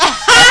what.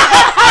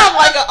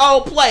 Like an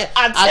old player.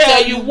 I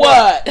tell you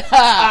what.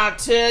 I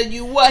tell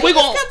you what. We're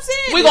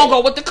gonna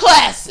go with the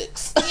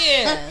classics.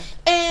 Yeah.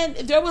 And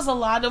there was a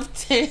lot of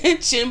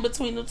tension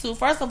between the two.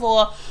 First of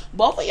all,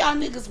 both of y'all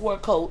niggas wore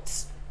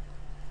coats.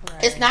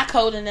 Right. It's not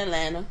cold in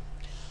Atlanta.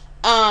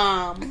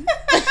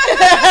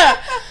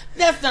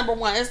 That's number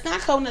one. It's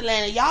not cold in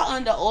Atlanta. Y'all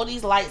under all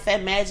these lights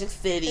at Magic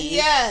City.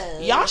 Yeah.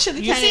 Y'all should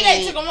have came. You see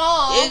they took them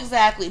off.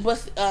 Exactly. But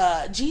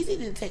Jeezy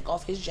didn't take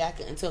off his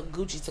jacket until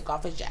Gucci took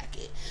off his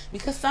jacket.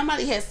 Because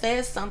somebody had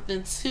said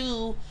something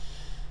to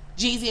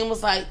Jeezy and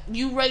was like,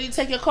 you ready to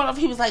take your coat off?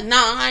 He was like, nah,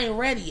 I ain't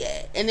ready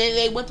yet. And then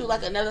they went through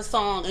like another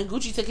song and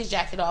Gucci took his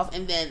jacket off,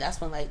 and then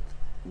that's when like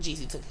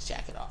Jeezy took his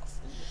jacket off.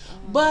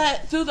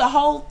 But through the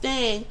whole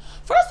thing,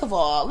 first of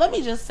all, let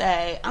me just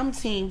say, I'm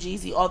Team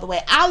Jeezy all the way.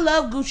 I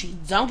love Gucci.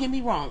 Don't get me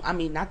wrong.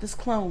 Not this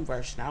clone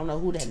version. I don't know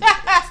who that is.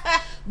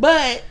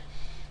 But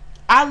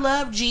I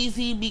love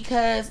Jeezy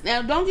because,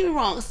 now don't get me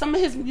wrong, some of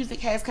his music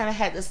has kind of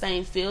had the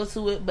same feel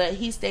to it, but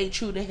he stayed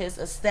true to his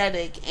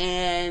aesthetic.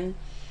 And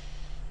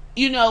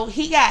you know,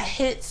 he got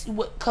hits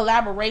with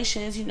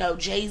collaborations, you know,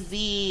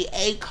 Jay-Z,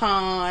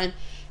 Akon,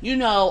 you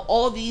know,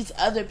 all these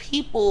other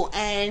people,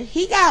 and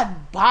he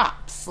got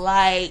bops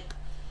like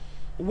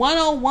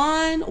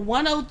 101,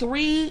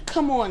 103,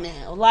 come on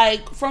now.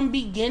 Like, from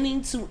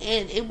beginning to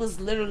end, it was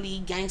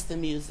literally gangster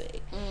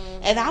music.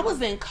 And I was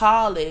in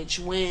college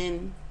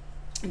when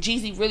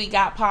Jeezy really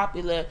got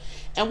popular.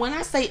 And when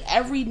I say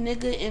every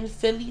nigga in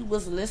Philly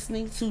was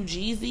listening to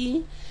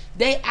Jeezy,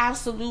 they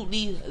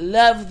absolutely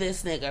love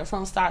this nigga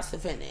from start to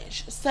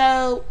finish.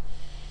 So,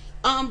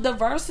 the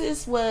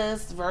verses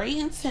was very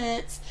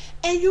intense.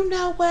 And you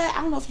know what?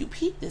 I don't know if you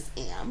peeped this,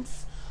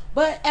 Ams,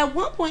 but at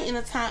one point in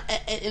the time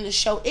in the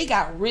show, it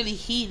got really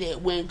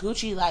heated when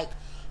Gucci like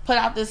put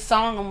out this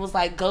song and was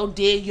like, "Go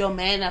dig your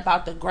man up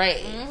out the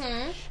grave."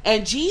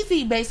 And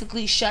Jeezy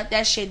basically shut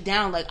that shit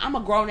down. Like, I'm a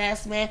grown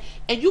ass man,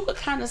 and you could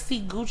kind of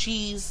see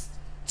Gucci's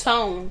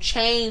tone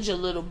change a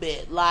little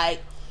bit.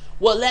 Like,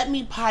 well, let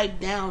me pipe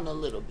down a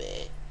little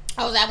bit.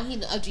 Oh, that when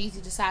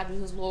Jeezy decided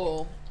his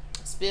little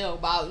spill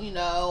about, you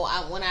know,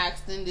 when I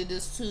extended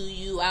this to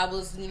you, I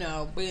was, you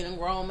know, being a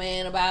grown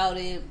man about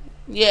it.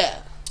 Yeah.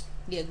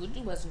 Yeah,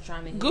 Gucci wasn't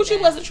trying to hear Gucci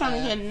that, wasn't trying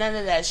to hear none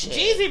of that shit.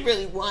 Jeezy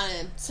really won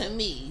to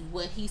me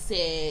when he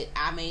said,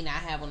 I may not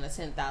have on a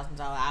 $10,000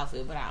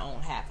 outfit, but I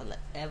own half of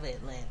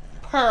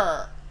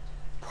Atlanta.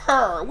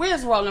 Per.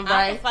 Where's Rolling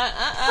Right?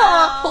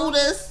 Per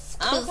Poodles.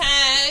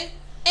 Okay.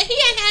 And he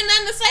ain't had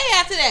nothing to say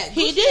after that.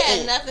 He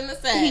didn't. Had nothing to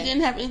say. He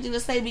didn't have anything to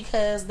say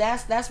because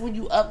that's when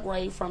you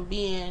upgrade from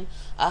being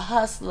a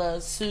hustler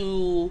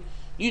to,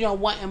 you know,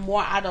 wanting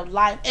more out of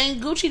life.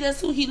 And Gucci does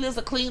too. He lives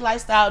a clean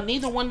lifestyle.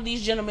 Neither one of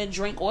these gentlemen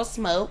drink or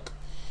smoke.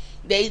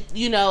 They,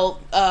 you know,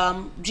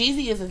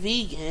 Jeezy is a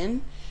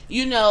vegan.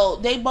 You know,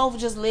 they both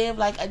just live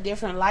like a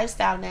different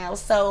lifestyle now.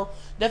 So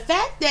the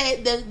fact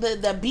that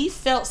the beef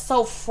felt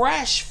so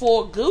fresh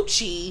for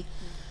Gucci,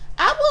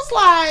 I was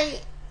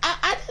like,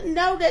 I didn't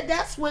know that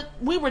that's what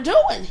we were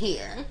doing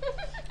here.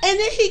 And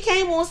then he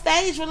came on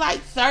stage with like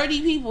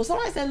 30 people.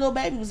 Somebody said Lil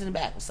Baby was in the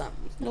back or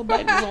something. Lil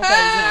Baby was on stage.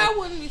 I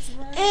wouldn't be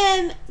surprised.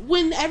 And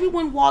when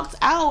everyone walked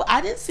out,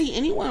 I didn't see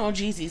anyone on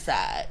Jeezy's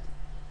side.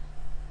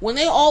 When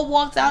they all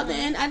walked out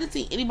then, I didn't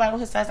see anybody on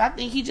his side. So I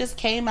think he just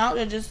came out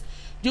and just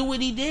do what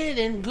he did.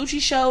 And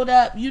Gucci showed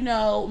up, you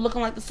know,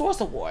 looking like the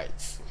Source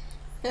Awards.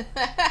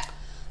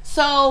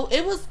 So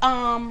it was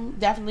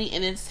definitely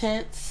an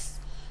intense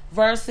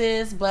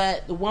versus,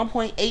 but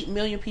 1.8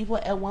 million people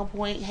at one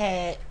point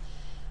had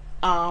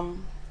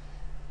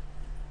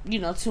you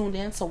know, tuned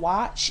in to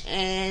watch,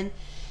 and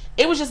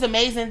it was just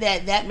amazing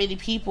that many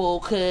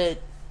people could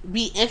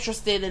be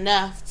interested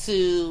enough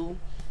to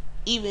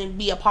even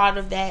be a part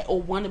of that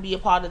or want to be a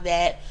part of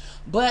that.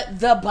 But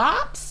the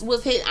bops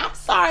was hit. I'm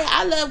sorry,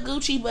 I love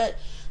Gucci, but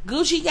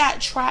Gucci got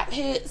trap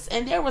hits,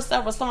 and there were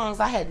several songs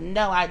I had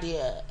no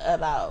idea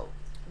about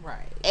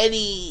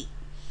any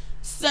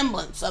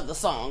semblance of the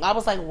song. I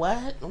was like,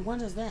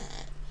 what is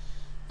that?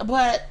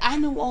 But I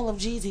knew all of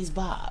Jeezy's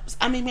bops.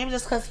 I mean, maybe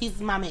just because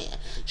he's my man.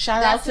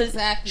 Shout out to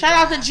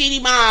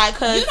Jeezy Mai.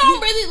 You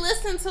don't really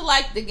listen to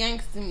like the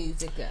gangster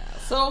music, girl,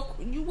 so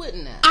you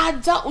wouldn't know. I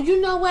don't.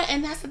 You know what?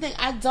 And that's the thing.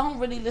 I don't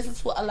really listen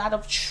to a lot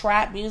of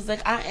trap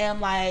music. I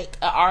am like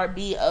a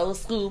R&B old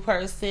school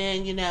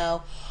person, you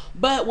know.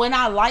 But when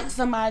I like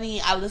somebody,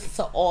 I listen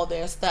to all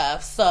their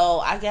stuff. So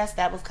I guess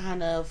that was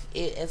kind of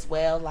it as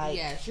well. Like,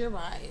 yes, you're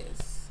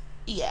biased.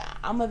 Yeah,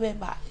 I'm a bit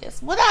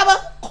biased. Whatever.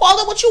 Call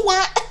it what you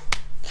want.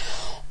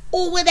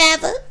 Or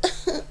whatever.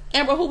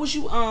 Amber, who was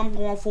you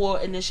going for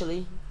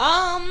initially?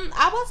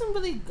 I wasn't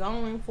really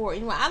going for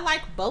anyone. I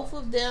like both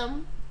of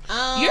them.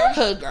 You're a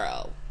hood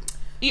girl.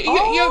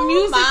 Your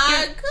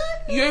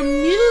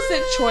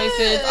music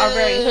choices are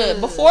very hood.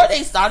 Before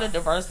they started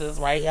the verses,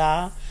 right,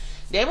 y'all?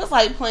 They was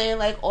like playing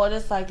like all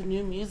this like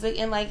new music,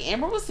 and like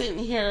Amber was sitting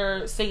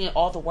here singing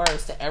all the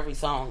words to every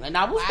song, and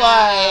I was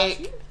like,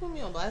 you put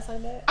me on blast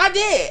like that? I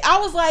did. I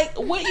was like,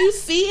 what you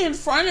see in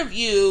front of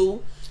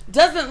you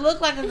doesn't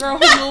look like a girl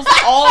who knows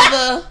all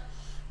the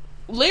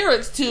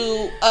lyrics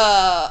to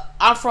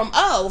I'm from the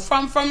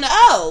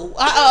O.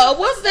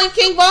 What's that,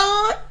 King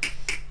Von?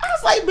 I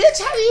was like,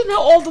 bitch, how do you know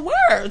all the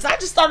words? I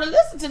just started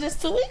listening to this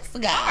 2 weeks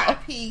ago.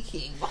 R.I.P.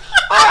 King Von.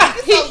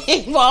 R.I.P.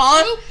 King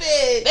Von.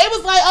 Stupid. They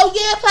was like, oh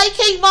yeah, play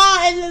King Von,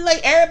 and then like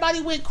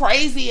everybody went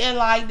crazy, and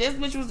like this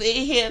bitch was in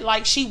here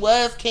like she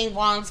was King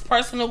Von's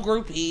personal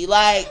groupie,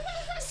 like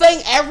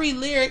sang every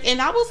lyric,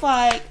 and I was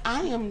like,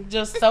 I am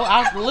just so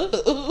out the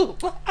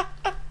loop.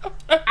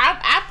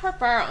 I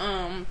prefer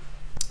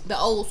the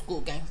old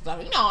school gangster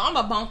stuff. You know, I'm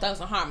a Bone Thugs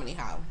and Harmony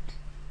hoe.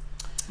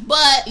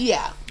 But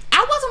yeah,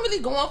 I wasn't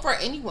really going for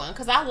anyone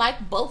because I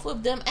like both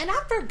of them, and I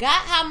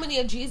forgot how many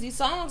of Jeezy's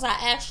songs I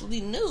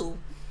actually knew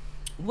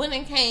when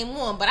it came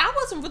on. But I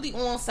wasn't really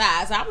on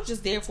sides. I was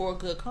just there for a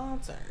good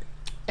concert.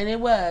 And it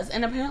was.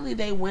 And apparently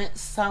they went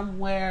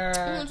somewhere.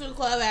 We went to the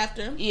club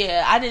after.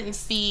 Yeah, I didn't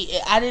see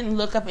it. I didn't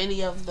look up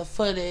any of the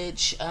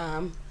footage.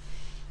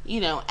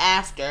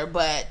 after.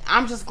 But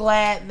I'm just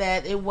glad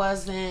that it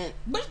wasn't.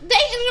 But they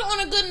ended on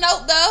a good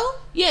note, though.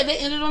 Yeah, they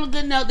ended on a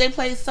good note. They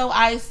played So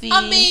Icy.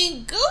 I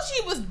mean,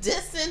 Gucci was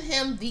dissing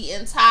him the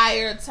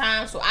entire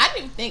time, so I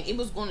didn't think it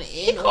was going to end.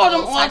 He called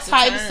him all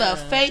types of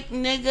fake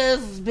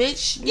niggas,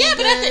 bitch niggas. Yeah,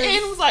 but at the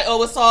end it was like,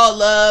 oh, it's all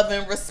love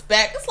and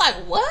respect. It's like,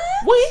 what?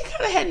 Well, he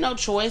kind of had no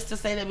choice to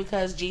say that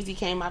because Jeezy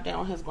came out there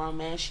on his grown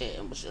man shit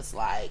and was just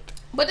like.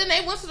 But then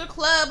they went to the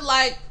club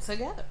like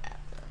together after.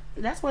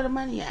 That's where the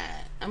money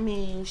at. I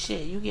mean,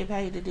 shit, you get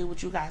paid to do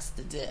what you got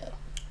to do.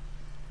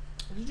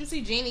 Did you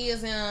see Jeannie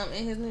is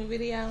in his new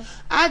video?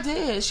 I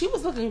did. She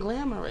was looking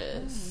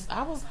glamorous.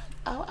 I was like,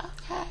 oh,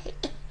 okay.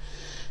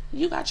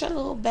 You got your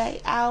little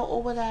bae out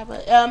or whatever.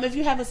 If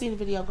you haven't seen the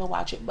video, go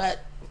watch it.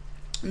 But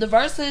the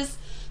verses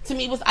to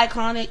me was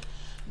iconic.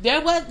 There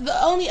was the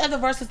only other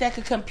verses that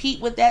could compete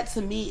with that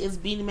to me is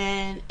Beenie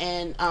Man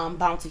and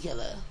Bounty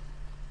Killer.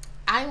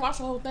 I didn't watch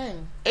the whole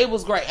thing. It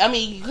was great. I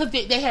mean, because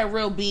they had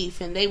real beef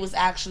and they was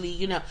actually,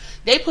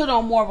 they put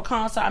on more of a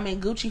concert. I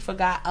mean, Gucci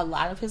forgot a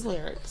lot of his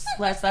lyrics.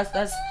 I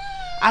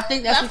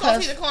think that's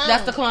because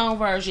that's the clone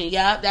version.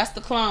 Yeah, that's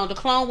the clone. The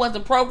clone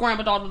wasn't programmed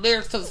with all the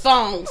lyrics to the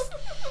songs.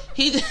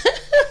 He shut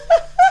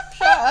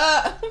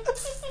up.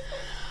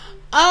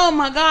 Oh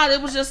my God,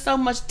 it was just so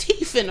much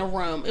teeth in the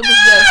room. It was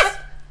just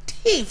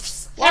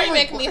teeths. Why are you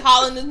making me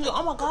holler in this music?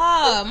 Oh my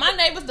God, my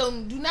neighbors do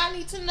not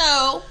need to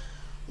know.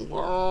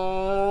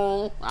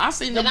 Girl, I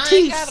seen them I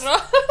teeth.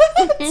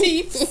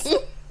 Teeth.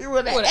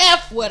 With an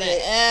F. With an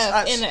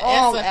F. And an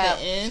S at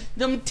the end.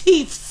 Them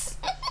teeths.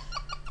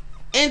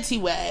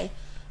 Anyway.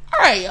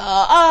 Alright,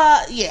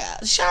 y'all.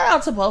 Yeah. Shout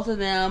out to both of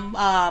them.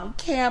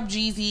 Camp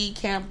Jeezy,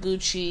 Camp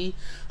Gucci.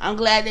 I'm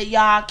glad that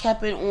y'all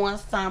kept it on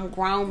some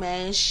grown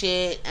man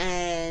shit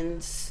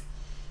and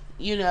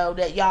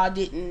that y'all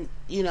didn't,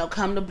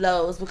 come to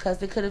blows because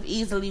they could have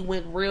easily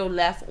went real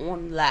left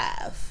on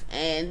live.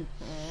 And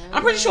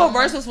I'm pretty sure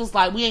Versus was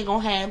like, we ain't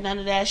gonna have none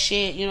of that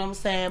shit, you know what I'm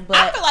saying? But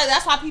I feel like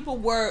that's why people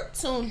were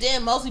tuned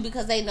in, mostly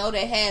because they know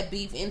they had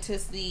beef into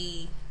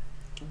the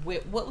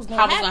what was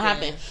gonna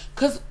happen.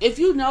 Because if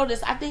you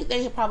notice, I think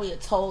they probably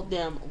had told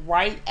them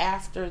right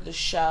after the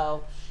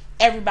show,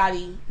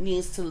 everybody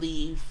needs to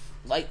leave.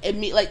 Like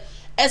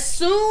as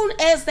soon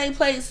as they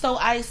played So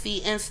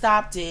Icy and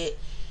stopped it,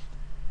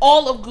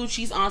 all of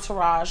Gucci's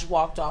entourage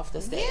walked off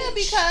the stage. Yeah,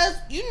 because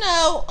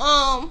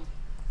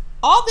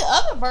all the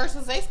other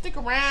verses, they stick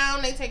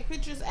around, they take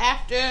pictures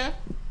after.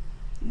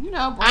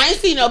 I ain't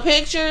see no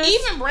pictures.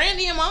 Even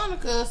Brandy and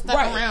Monica stuck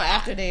around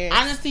after theirs.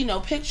 I didn't see no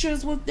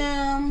pictures with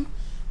them.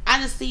 I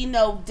didn't see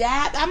no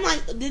dap. I'm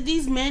like, did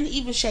these men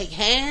even shake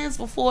hands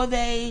before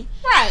they?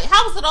 Right.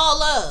 How was it all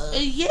love?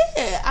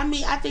 Yeah. I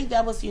mean, I think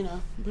that was,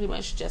 pretty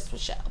much just for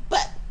show.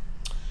 But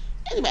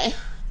anyway,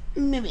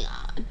 moving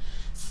on.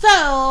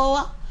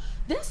 So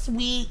this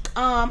week,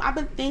 I've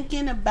been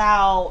thinking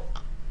about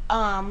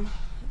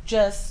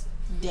just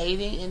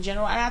dating in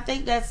general, and I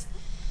think that's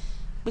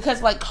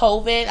because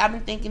COVID. I've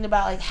been thinking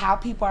about how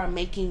people are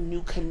making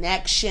new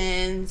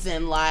connections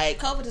and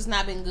COVID has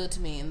not been good to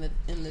me in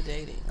the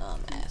dating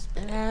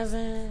aspect. It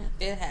hasn't.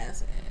 It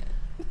hasn't.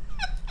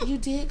 You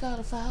did go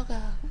to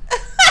Fogo.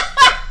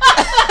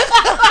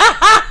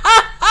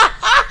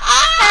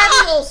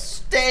 Had a little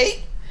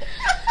steak.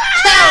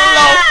 Had a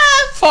little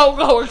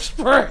Fogo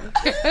Express.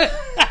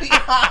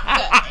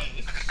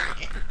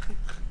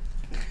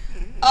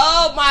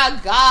 Oh my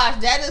gosh,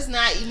 that does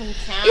not even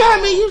count. You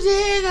heard me, you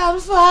did go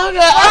to Fogo.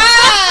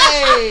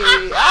 Right.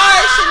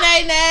 Alright,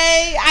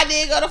 Shanae. I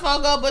did go to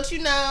Fogo, but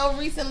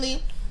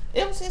recently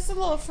it was just a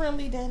little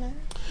friendly dinner.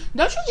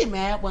 Don't you get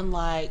mad when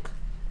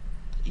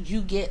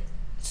you get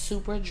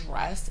super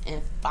dressed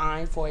and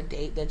fine for a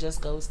date that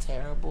just goes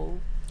terrible?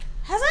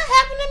 Has that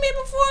happened to me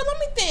before? Let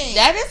me think.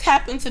 That has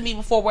happened to me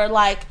before where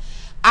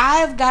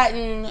I've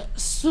gotten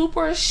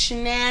super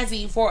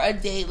snazzy for a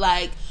date,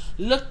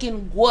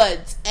 looking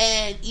good,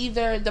 and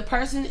either the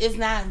person is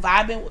not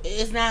vibing,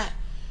 is not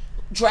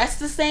dressed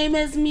the same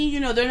as me,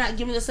 they're not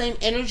giving the same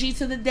energy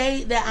to the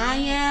date that I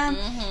am,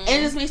 and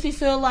it just makes me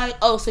feel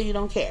oh, so you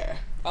don't care.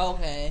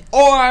 Okay.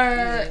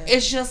 Or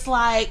it's just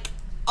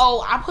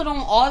oh, I put on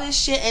all this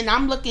shit and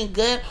I'm looking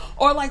good,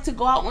 or to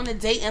go out on a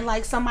date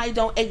and somebody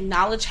don't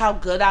acknowledge how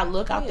good I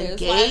look out the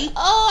gate.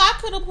 Oh, I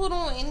could have put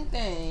on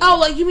anything.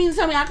 Oh, you mean to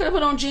tell me I could have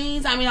put on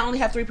jeans? I mean, I only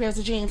have 3 pairs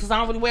of jeans because I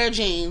don't really wear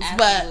jeans.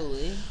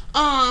 Absolutely.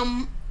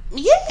 But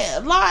yeah,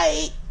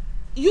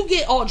 you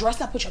get all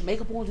dressed up, put your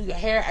makeup on, do your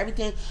hair,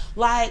 everything.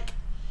 My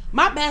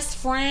best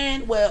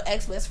friend, well,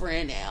 ex-best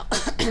friend now,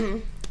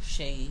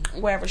 Shade,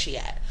 wherever she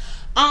at.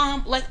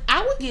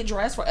 I would get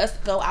dressed for us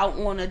to go out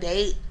on a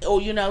date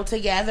or,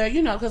 together,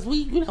 because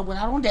we, went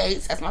out on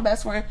dates. That's my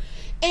best friend.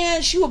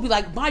 And she would be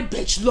like, my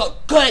bitch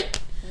look good.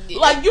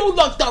 Yeah. You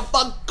look the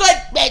fuck good,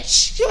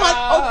 bitch. She like,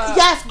 oh,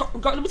 yes, girl,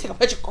 let me take a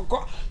picture.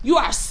 Girl, you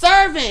are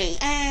serving.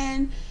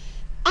 And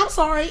I'm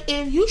sorry,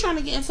 if you trying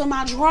to get into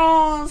my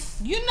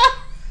drawers,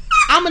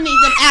 I'm going to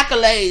need them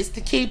accolades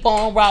to keep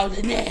on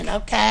rolling in,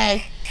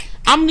 okay?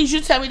 I'm going to need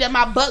you to tell me that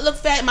my butt look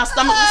fat and my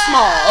stomach look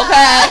small,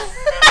 okay?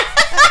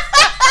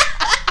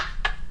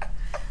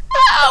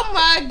 Oh Oh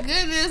my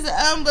goodness,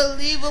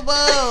 unbelievable.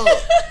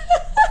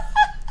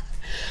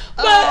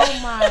 Oh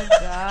my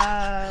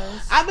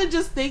gosh. I've been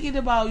just thinking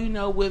about,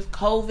 with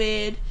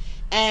COVID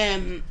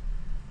and,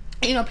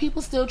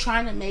 people still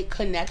trying to make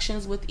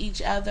connections with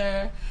each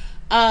other.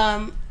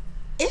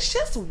 It's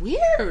just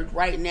weird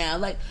right now.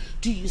 Like,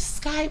 do you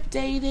Skype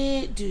date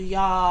it? Do you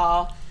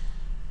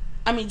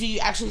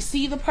actually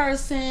see the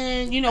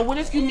person? What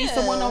if you meet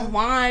someone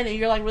online and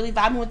you're like really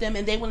vibing with them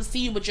and they want to see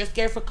you but you're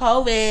scared for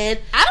COVID?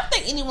 I don't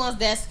think anyone's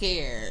that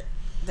scared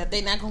that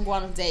they're not going to go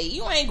on a date.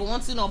 You ain't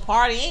going to no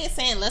party. You ain't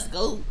saying let's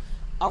go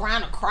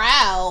around a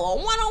crowd. Or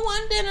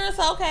one-on-one dinner is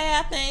okay,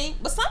 I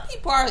think. But some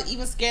people are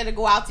even scared to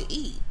go out to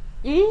eat.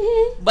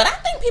 Mm-hmm. But I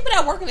think people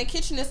that work in the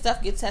kitchen and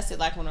stuff get tested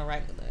like on a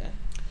regular.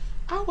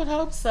 I would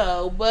hope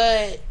so.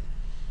 But,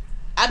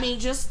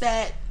 just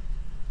that,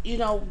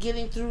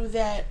 getting through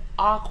that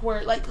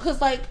awkward,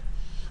 because I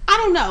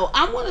don't know,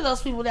 I'm one of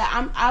those people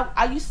that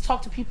I used to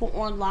talk to people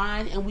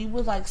online and we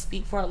would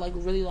speak for a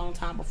really long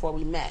time before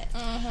we met.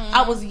 Mm-hmm.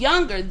 I was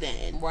younger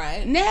then.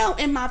 Right now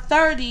in my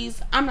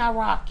 30s I'm not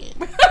rocking.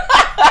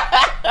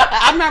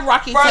 I'm not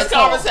rocking. First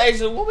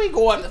conversation, when we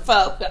go on the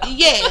phone.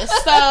 Yeah,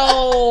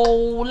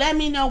 so let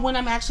me know when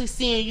I'm actually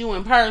seeing you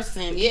in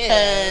person,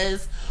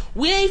 because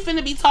we ain't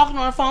finna be talking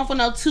on the phone for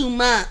no 2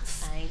 months.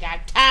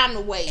 Got time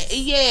to waste.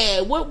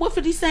 Yeah, what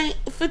 50 Cent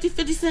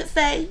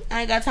say?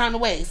 I ain't got time to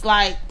waste.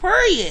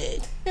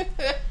 Period.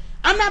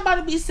 I'm not about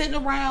to be sitting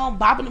around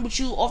bopping with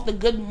you off the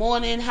good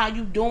morning, how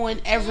you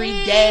doing every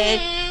day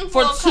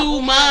for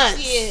 2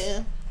 months.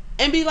 Yeah.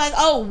 And be like,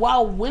 oh,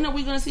 wow, when are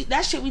we gonna see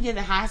that shit we did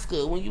in high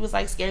school when you was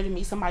scared to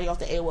meet somebody off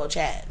the AOL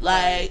chat?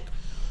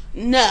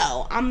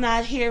 No, I'm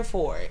not here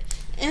for it.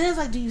 And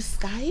it's do you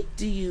Skype?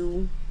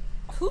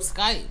 Who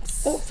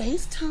Skypes? Or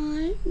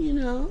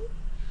FaceTime,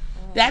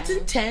 That's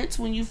intense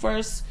when you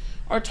first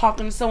are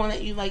talking to someone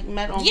that you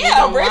met on.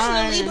 Yeah,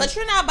 originally, but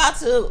you're not about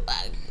to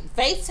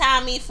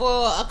FaceTime me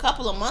for a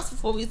couple of months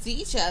before we see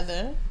each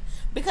other,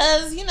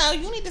 because you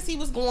need to see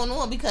what's going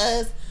on.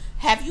 Because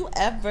have you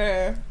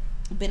ever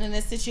been in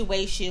a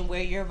situation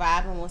where you're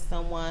vibing with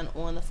someone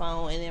on the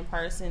phone and in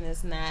person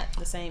is not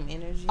the same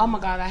energy? Oh my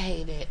God, I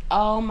hate it.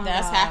 Oh my God,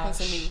 that's happened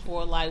to me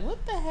before.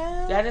 What the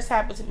hell? That has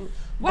happened to me.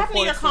 What happened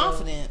to your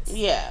confidence?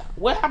 Yeah.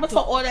 What happened to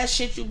all that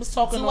shit you was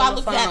talking on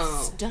the phone? Do I look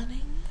that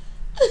stunning?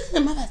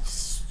 Am I that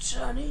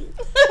stunning?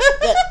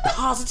 That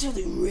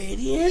positively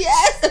radiant?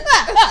 Yes.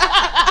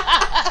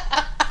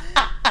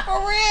 For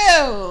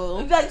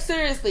real.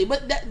 Seriously.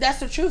 But that's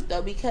the truth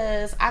though,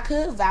 because I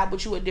could vibe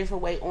with you a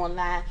different way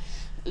online.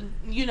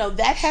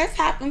 That has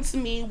happened to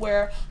me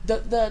where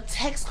the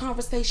text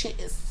conversation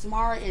is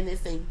smart and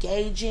it's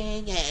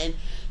engaging, and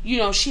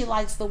she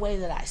likes the way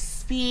that I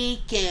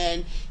speak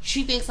and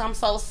she thinks I'm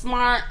so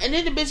smart, and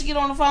then the bitch get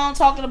on the phone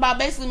talking about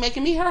basically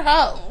making me her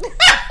hoe.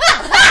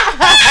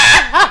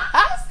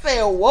 I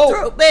said, whoa.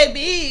 True,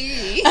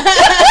 baby.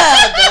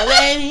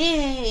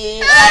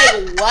 Baby.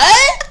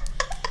 What?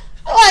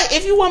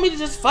 If you want me to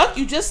just fuck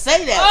you, just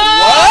say that. Oh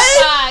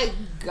what? My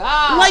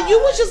God.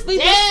 You would just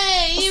leave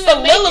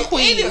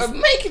soliloquies.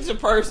 Make it to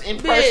person in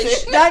Bitch,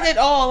 person. not at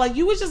all.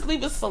 You would just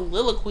leave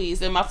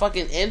soliloquies in my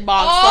fucking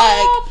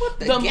inbox. Put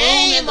the moon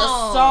and the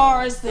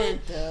stars, and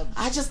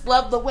I just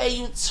love the way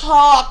you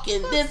talk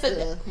and this and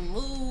that.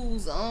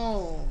 Moves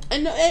on.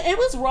 And it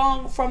was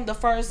wrong from the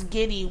first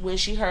giddy when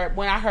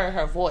I heard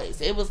her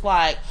voice. It was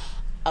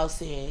oh,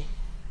 see.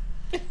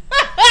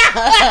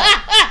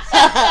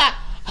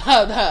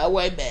 Oh no,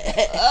 way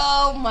back.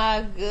 Oh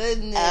my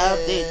goodness. I don't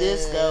think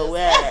this gonna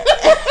work.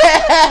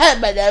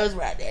 But that was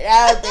right there.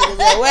 I don't think it's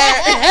gonna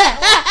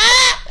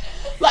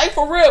work.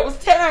 For real, it was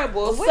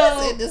terrible.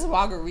 What is in this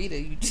margarita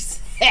you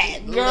just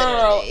had?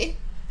 Girl, literally?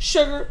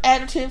 Sugar,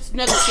 additives,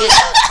 nugget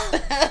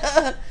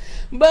shit.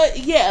 But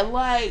yeah,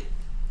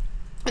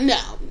 no.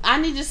 I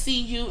need to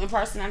see you in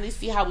person. I need to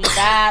see how we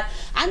vibe.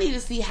 I need to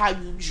see how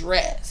you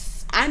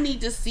dress. I need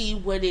to see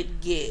what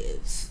it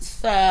gives.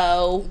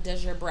 So,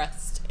 does your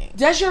breath stink?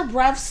 Does your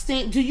breath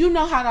stink? Do you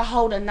know how to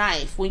hold a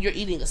knife when you're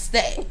eating a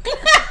steak?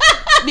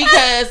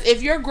 Because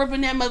if you're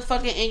gripping that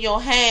motherfucker in your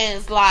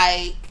hands,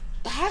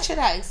 how should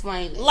I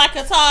explain it? Like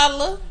a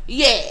toddler?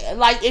 Yeah,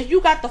 if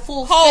you got the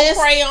full whole fist,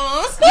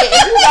 crayons. Yeah,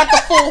 if you got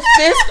the full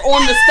fist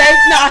on the steak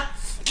knife.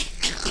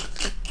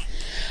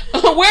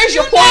 Where's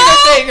your pointer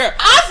finger?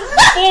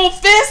 Full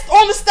fist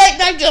on the steak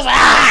knife, just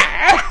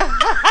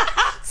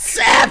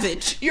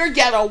savage. You're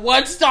ghetto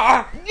 1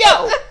 star. Yo,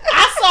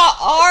 I saw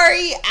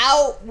Ari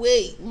out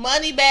with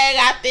Moneybag,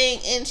 I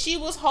think, and she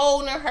was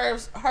holding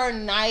her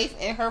knife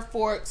and her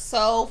fork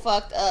so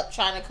fucked up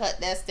trying to cut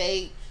that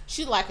steak.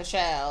 She like a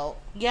child.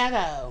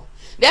 Ghetto.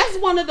 That's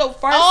one of the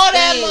first all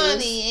that things,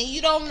 money and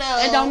you don't know.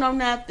 And don't know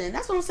nothing.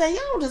 That's what I'm saying.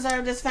 Y'all don't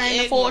deserve this fame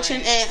and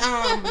fortune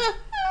and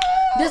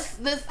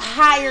this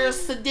higher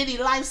sedity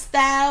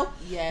lifestyle.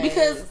 Yes.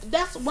 Because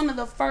that's one of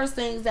the first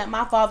things that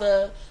my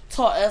father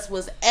taught us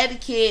was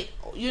etiquette,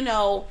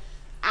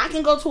 I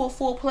can go to a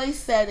full place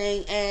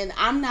setting and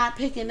I'm not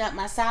picking up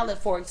my salad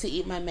fork to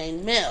eat my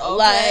main meal.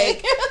 Okay.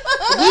 Like,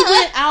 we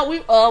went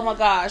out, oh my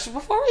gosh.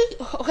 Before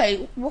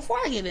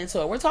I get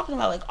into it, we're talking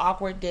about like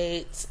awkward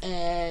dates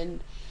and,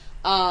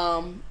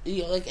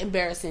 like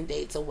embarrassing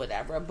dates or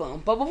whatever.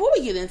 Boom. But before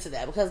we get into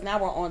that, because now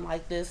we're on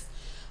like this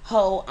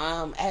whole,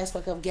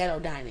 aspect of ghetto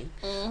dining.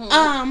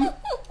 Mm-hmm.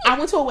 I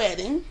went to a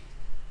wedding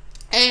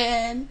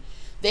and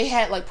they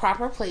had like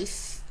proper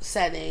place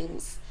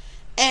settings.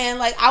 And,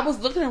 like, I was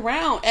looking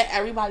around at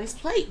everybody's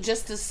plate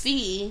just to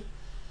see.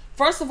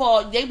 First of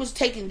all, they was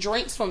taking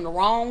drinks from the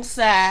wrong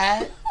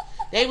side.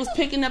 They was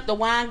picking up the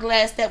wine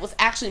glass that was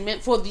actually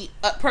meant for the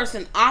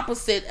person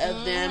opposite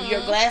of them. Your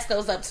glass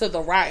goes up to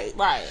the right.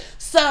 Right.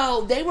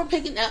 So, they were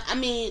picking up, I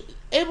mean,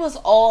 it was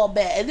all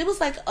bad. And it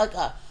was like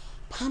a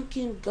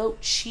pumpkin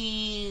goat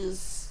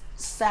cheese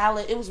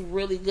salad. It was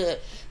really good.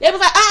 They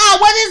was like,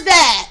 what is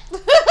that?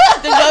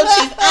 The goat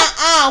cheese,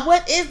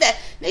 what is that?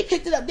 They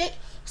picked it up.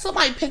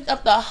 Somebody picked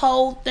up the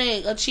whole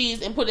thing of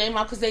cheese and put it in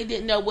my mouth because they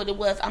didn't know what it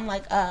was. I'm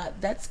like,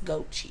 that's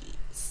goat cheese.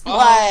 Oh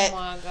Like,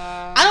 my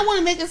God. I don't want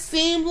to make it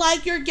seem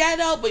like you're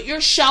ghetto, but you're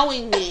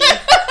showing me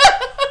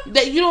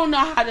that you don't know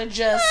how to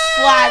just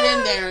slide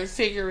in there and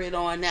figure it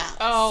on out.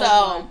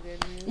 Oh,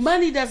 so,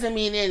 money doesn't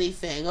mean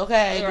anything,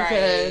 okay? Right.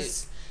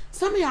 Because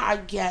some of y'all are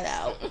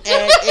ghetto, and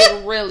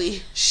it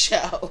really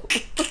shows.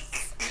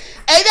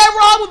 Ain't that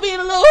wrong with being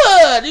a little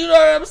hood, you know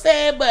what I'm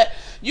saying? But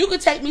you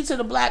could take me to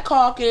the Black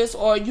Caucus,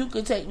 or you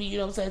could take me, you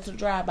know what I'm saying, to the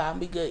drive-by and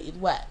be good either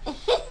way.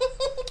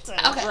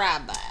 Okay.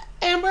 Drive-by.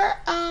 Amber,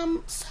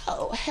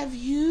 so have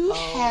you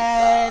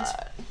had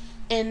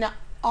an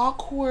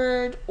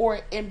awkward or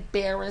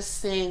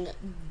embarrassing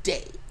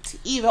date?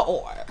 Either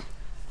or.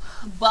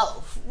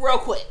 Both. Real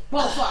quick.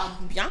 Both.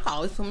 Y'all can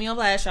always put me on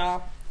blast,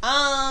 y'all.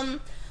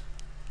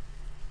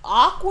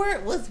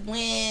 Awkward was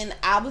when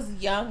I was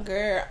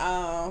younger.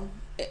 I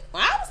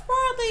was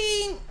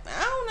probably,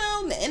 I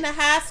don't know, in the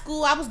high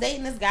school. I was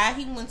dating this guy.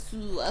 He went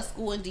to a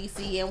school in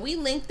DC, and we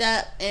linked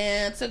up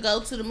and to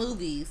go to the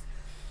movies.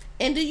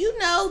 And do you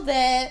know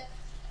that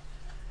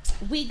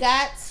we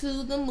got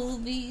to the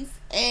movies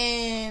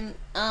and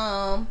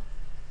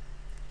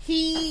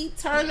he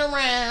turned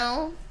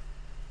around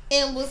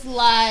and was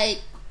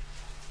like,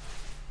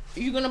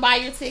 "You gonna buy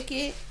your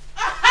ticket?"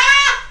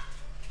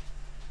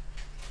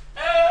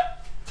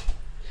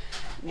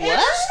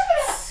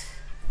 What?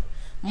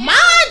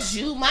 Mind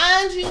you.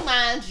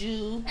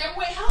 And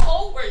wait, how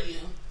old were you?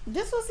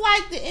 This was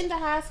like the end of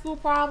high school,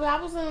 probably. I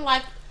was in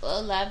like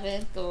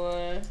 11th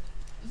or...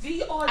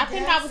 The audacity. I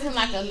think I was in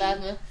like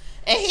 11th.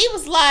 And he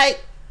was like,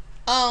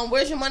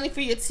 where's your money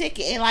for your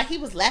ticket? And like he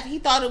was laughing. He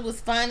thought it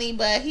was funny,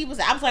 but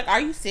I was like,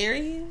 are you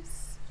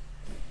serious?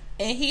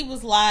 And he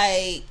was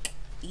like,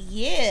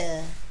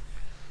 yeah.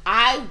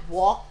 I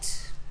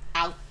walked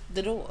out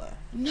the door.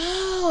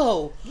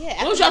 No.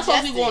 Yeah. What was y'all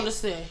supposed to be going to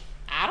see?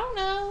 I don't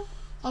know.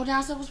 Oh,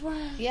 downstairs was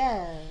right.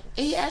 Yeah.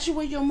 And he asked you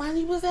where your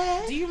money was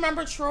at? Do you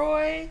remember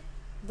Troy?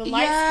 The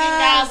light-skinned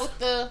Yes. guy with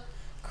the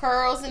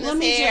curls in Let his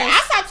me hair.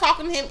 just- I stopped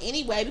talking to him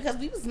anyway because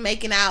we was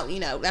making out,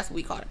 that's what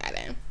we called it back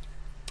then.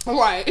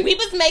 Right. We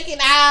was making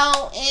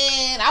out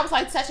and I was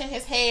like touching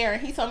his hair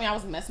and he told me I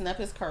was messing up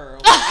his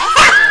curls.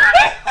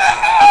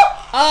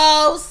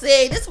 Oh,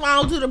 see, this is why I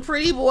don't do the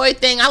pretty boy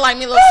thing. I like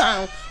me a little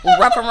something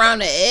rough around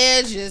the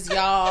edges,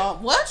 y'all.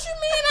 What you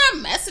mean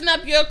I'm messing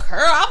up your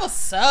curl? I was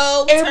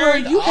so Amber,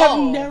 turned you off. have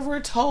never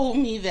told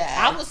me that.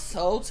 I was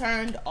so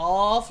turned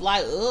off.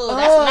 Like, ugh,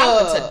 that's when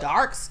I went to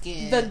dark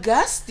skin. The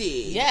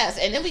gusty. Yes,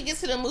 and then we get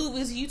to the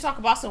movies. You talk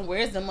about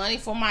where's the money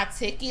for my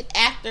ticket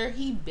after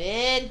he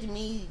begged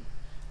me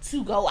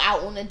to go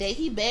out on a date.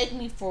 He begged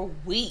me for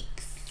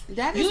weeks.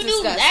 That is You do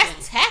disgusting.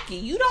 that's tacky.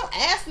 You don't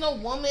ask no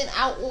woman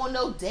out on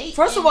no date.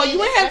 First of all,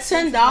 you ain't have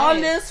expect them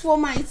to pay. $10 for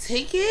my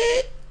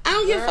ticket. I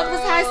don't give a fuck if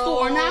it's high school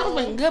or not. I was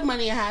making good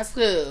money in high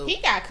school. He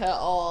got cut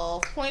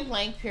off. Point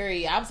blank,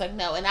 period. I was like,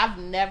 no. And I've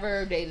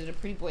never dated a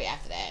pretty boy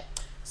after that.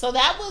 So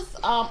that was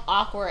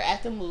awkward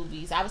at the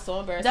movies. I was so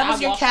embarrassed. That was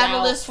I your walked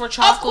catalyst out. for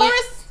chocolate? Of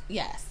course.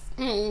 Yes.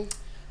 Mm.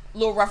 A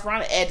little rough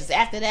around the edges.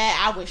 After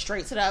that, I went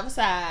straight to the other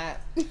side.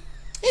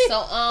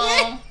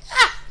 So,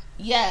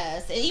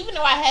 yes. And even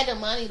though I had the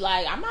money,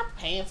 like, I'm not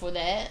paying for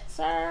that,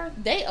 sir.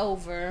 They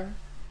over.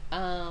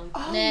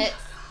 Next.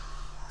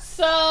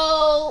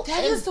 So,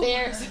 That is the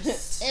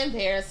worst.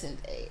 embarrassing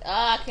day.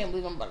 I can't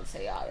believe I'm about to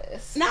tell y'all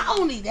this. Not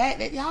only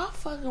that y'all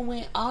fucking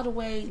went all the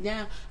way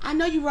down. I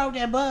know you rode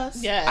that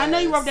bus. Yes. I know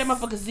you rode that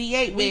motherfucking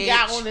Z8, We bitch.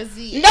 got on the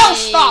Z8. No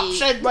stop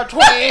shit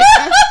between.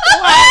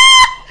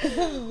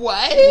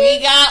 What?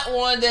 We got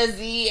on the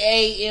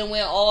Z8 and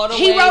went all the way.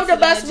 He rode to the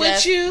bus with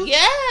Majestic. you?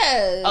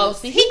 Yes. Oh,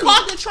 see, he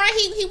caught the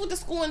train. He went to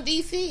school in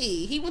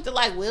DC. He went to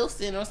like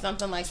Wilson or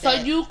something like So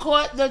that. you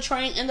caught the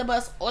train and the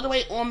bus all the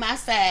way on my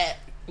side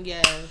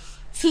yes.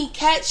 to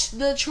catch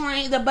the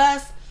train, the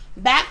bus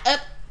back up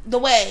the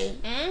way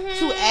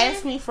to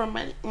ask me for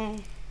money.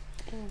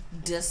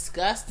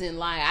 Disgusting.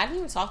 Like, I didn't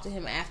even talk to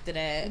him after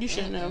that. You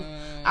shouldn't have.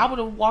 I would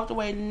have walked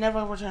away and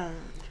never returned.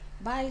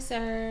 Bye,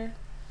 sir.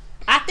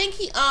 I think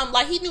he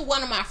he knew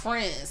one of my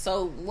friends.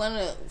 So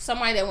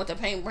somebody that went to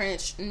Paint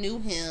Branch knew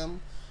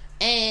him,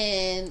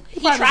 and he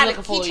tried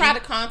to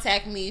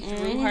contact me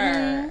through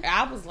her.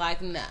 I was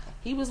like, no.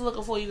 He was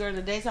looking for you during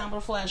the daytime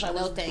with a flashlight.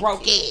 No, thank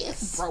broke you.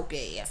 ass. Broke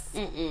ass.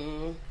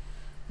 Mm-mm.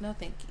 No,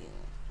 thank you.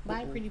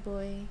 Bye, pretty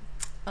boy.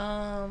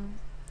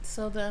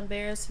 So the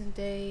embarrassing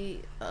day.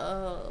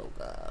 Oh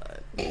God.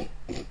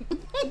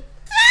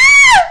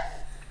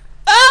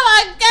 Oh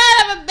my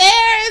God, I'm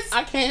embarrassed.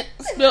 I can't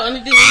spill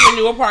anything in your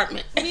new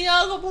apartment.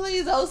 Miogo,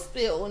 please don't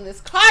spill on this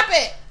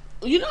carpet.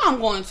 You know I'm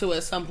going to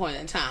at some point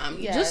in time.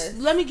 Yes. Just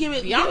let me give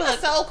it. Bianca's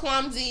so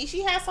clumsy.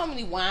 She has so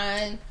many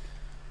wine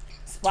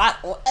spot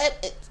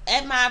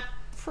at my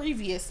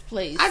previous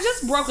place. I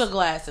just broke a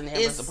glass in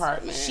Amber's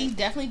apartment. She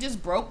definitely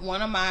just broke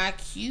one of my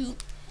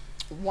cute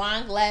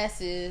wine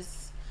glasses.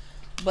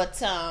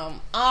 But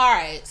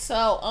alright,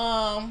 so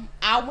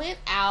I went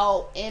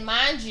out, and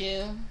mind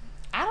you,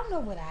 I don't know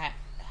what did I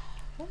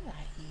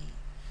eat?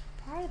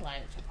 Probably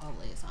like Chipotle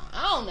or something.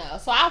 I don't know.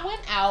 So I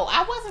went out.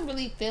 I wasn't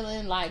really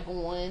feeling like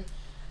going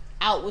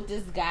out with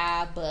this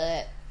guy,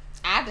 but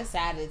I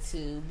decided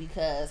to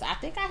because I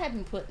think I had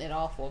been putting it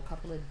off for a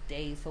couple of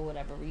days for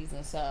whatever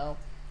reason. So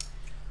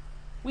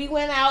we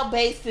went out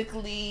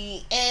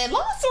basically, and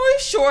long story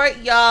short,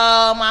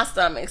 y'all, my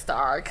stomach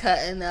started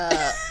cutting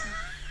up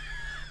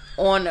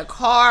on the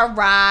car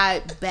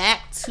ride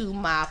back to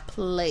my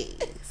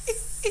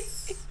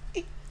place.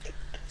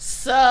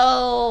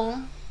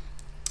 So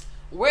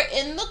we're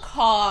in the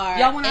car.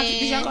 Y'all went out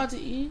did y'all go out to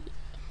eat?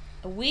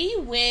 We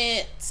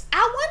went. I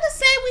want to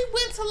say we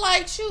went to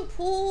like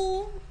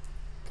pool.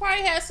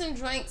 Probably had some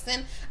drinks,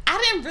 and I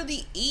didn't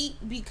really eat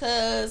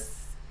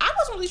because I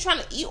wasn't really trying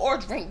to eat or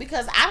drink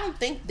because I don't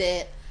think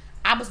that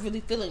I was really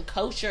feeling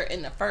kosher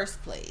in the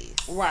first place.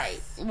 Right.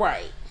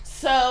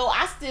 So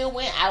I still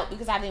went out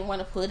because I didn't want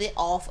to put it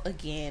off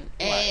again.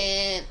 Right.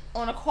 And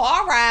on a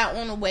car ride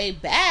on the way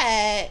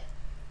back,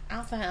 I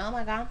was like, oh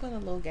my God, I'm feeling a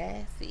little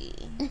gassy.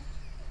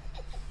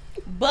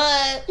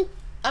 But,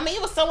 I mean,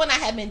 it was someone I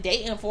had been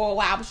dating for a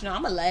while, but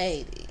I'm a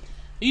lady.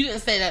 You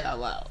didn't say that out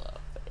loud.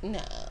 No.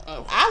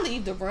 Okay. I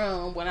leave the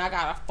room when I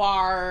got a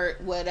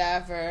fart,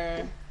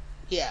 whatever.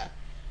 Yeah.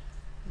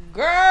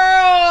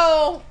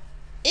 Girl,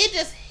 it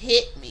just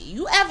hit me.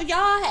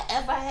 Y'all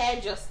ever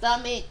had your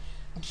stomach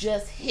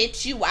just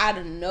hit you out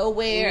of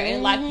nowhere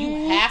and like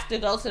you have to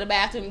go to the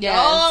bathroom? Yes.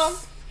 Y'all,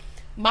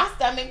 my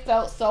stomach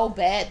felt so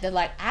bad that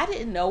like I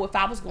didn't know if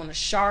I was going to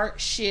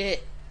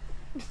shit,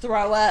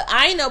 throw up.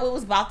 I didn't know what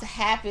was about to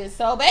happen.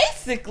 So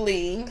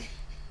basically,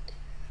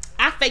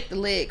 I faked the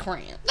leg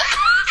cramp.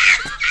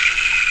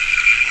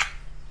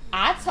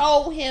 I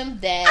told him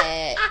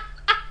that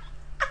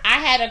I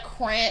had a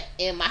cramp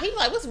in my... He was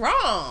like, what's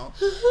wrong?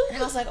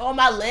 And I was like, oh,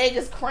 my leg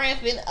is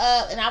cramping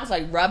up. And I was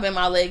like rubbing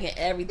my leg and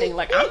everything.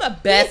 Like, I'm the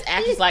best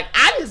actress. Like,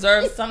 I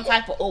deserve some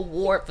type of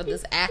award for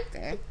this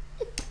acting.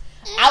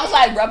 I was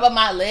like rubbing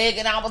my leg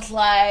and I was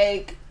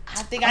like,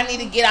 I think I need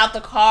to get out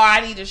the car.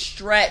 I need to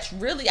stretch.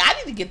 Really, I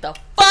need to get the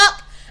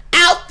fuck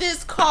out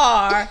this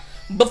car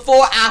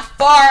before I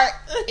fart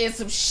and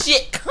some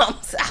shit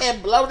comes out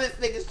and blow this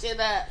nigga shit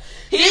up.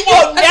 He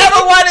will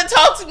never want to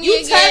talk to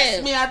me again. You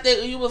texted me, I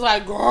think you was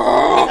like,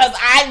 girl. Because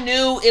I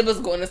knew it was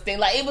going to sting.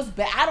 Like, it was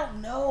bad. I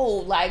don't know.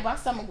 Like, my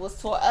stomach was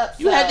tore up.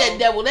 You had that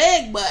deviled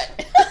egg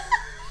butt.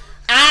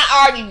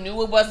 I already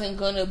knew it wasn't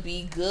going to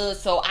be good.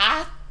 So,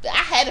 I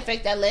had to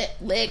fake that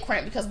leg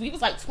cramp because we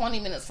was like 20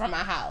 minutes from my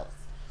house.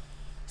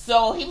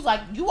 So he was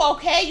like, you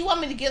okay? You want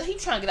me to get... He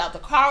trying to get out the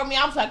car with me.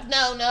 I was like,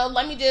 no.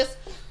 Let me just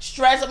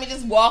stretch. Let me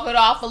just walk it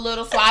off a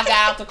little. So I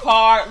got out the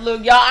car.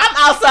 Look, y'all, I'm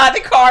outside the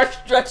car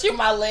stretching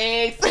my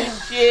legs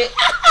and shit.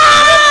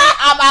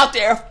 I'm out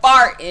there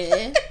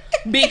farting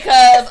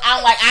because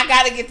I'm like, I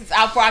got to get this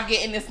out before I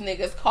get in this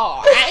nigga's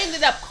car. I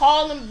ended up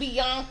calling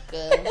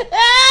Bianca.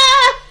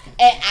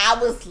 And I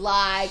was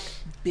like...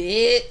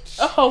 Bitch.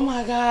 Oh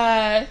my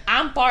God.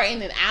 I'm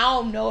farting and I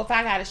don't know if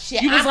I got a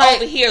shit. You was I'm like,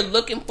 over here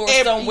looking for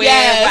somewhere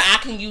where I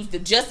can use the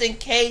just in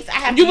case. I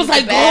have you to was use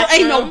like, the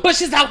bathroom. girl, ain't no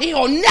bushes out here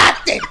or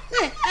nothing.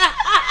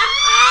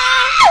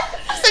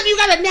 I said, you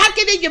got a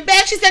napkin in your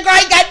bag? She said, girl, I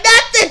ain't got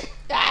nothing.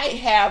 I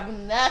have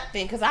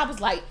nothing. Because I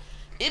was like,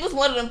 it was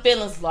one of them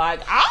feelings like,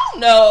 I don't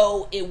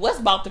know it was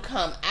about to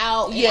come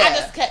out. Yeah. And I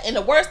just kept, and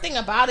the worst thing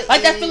about it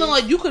like is, that feeling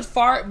like you could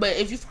fart, but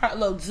if you fart, a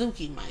little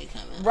Zuki might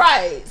come in.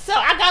 Right. So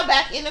I got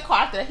back in the car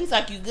after that. He's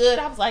like, you good?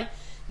 I was like,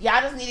 yeah,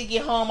 I just need to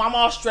get home. I'm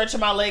all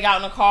stretching my leg out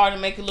in the car to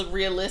make it look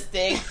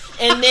realistic.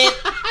 And then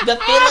the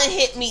feeling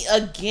hit me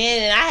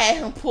again, and I had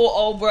him pull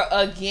over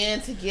again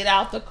to get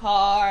out the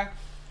car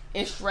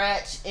and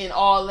stretch and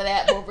all of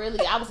that. But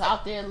really, I was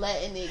out there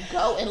letting it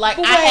go. And like,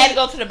 I had to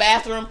go to the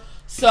bathroom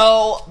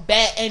so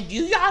bad. And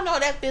y'all know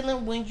that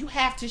feeling when you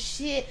have to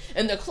shit,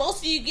 and the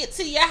closer you get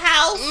to your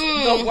house,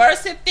 the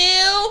worse it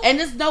feels. And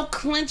there's no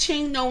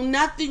clenching, no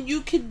nothing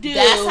you can do.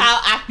 That's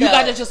how I felt. You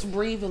gotta just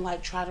breathe and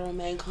like try to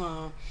remain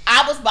calm.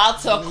 I was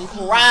about to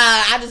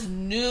cry. I just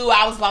knew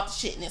I was about to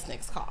shit in this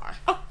nigga's car.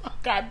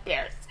 got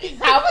embarrassing.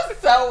 I was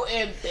so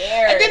embarrassed.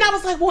 And then I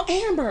was like, well,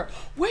 Amber,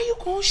 where you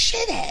going to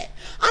shit at?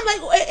 I'm like,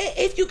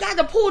 if you got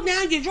to pull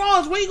down your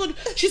drawers, where you going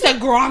to? She said,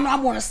 girl, I'm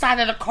on the side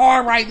of the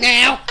car right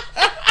now.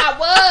 I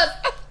was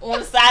on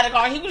the side of the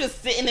car. He was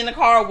just sitting in the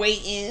car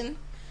waiting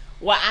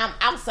while I'm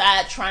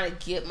outside trying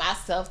to get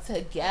myself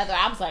together.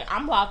 I was like,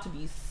 I'm about to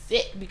be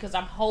sick because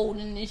I'm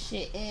holding this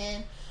shit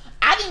in.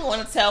 I didn't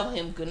want to tell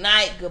him good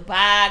night, goodbye.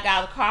 I got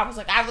out of the car. I was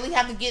like, I really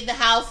have to get in the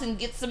house and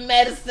get some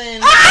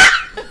medicine.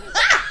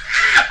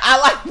 I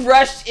like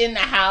rushed in the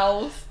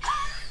house.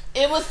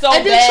 It was so bad.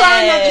 And then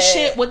trying not to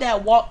shit with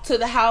that walk to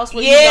the house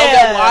when you know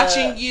they're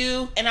watching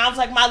you. And I was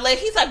like, my leg.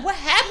 He's like, what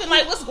happened?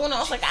 Like, what's going on?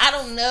 I was like, I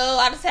don't know.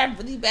 I just had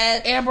really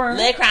bad Amber,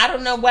 leg cramp. I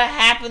don't know what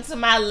happened to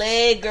my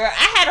leg, girl.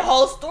 I had a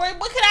whole story.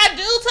 What could I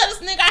do? Tell this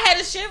nigga I had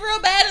to shit real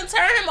bad and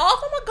turn him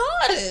off? Oh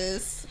my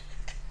goddess.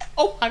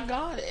 Oh my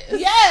goddess.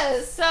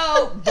 Yes.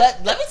 So,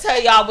 but let me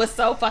tell y'all what's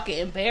so fucking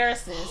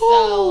embarrassing.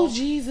 Oh, so,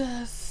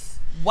 Jesus.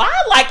 why,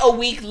 like, a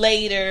week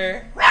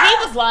later, he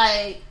was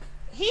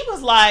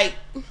like,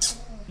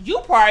 you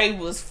probably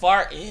was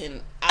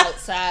farting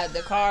outside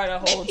the car the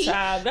whole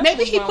time. That's Maybe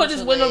what's he wrong put with his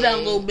your window leg. down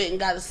a little bit and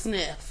got a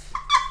sniff.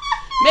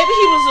 Maybe he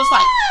was just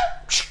like,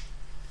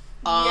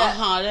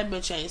 that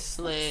bitch ain't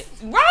slick.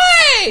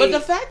 Right. But the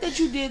fact that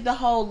you did the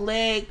whole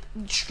leg,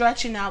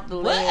 stretching out the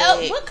what leg.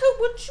 else? What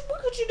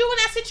could you do in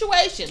that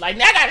situation? Like,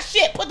 now I got to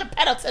shit, put the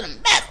pedal to the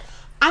metal.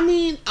 I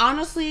mean,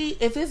 honestly,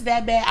 if it's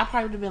that bad, I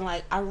probably would have been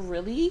like, I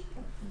really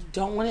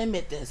don't want to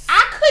admit this.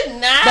 I could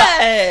not.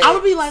 But I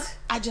would be like,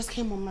 I just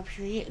came on my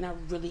period and I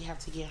really have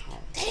to get home.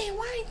 Damn,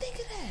 why didn't think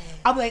of that?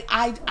 I'll be like,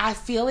 I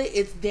feel it,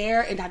 it's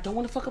there, and I don't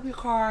want to fuck up your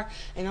car,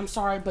 and I'm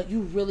sorry, but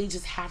you really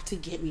just have to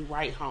get me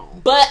right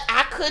home. But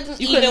I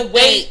couldn't You even couldn't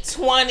wait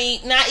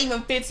 20, not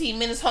even 15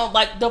 minutes home.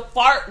 Like, the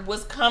fart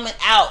was coming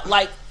out.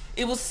 Like,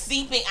 it was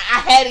seeping. I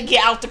had to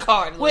get out the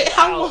car. Wait,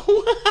 how long?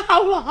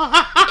 How long?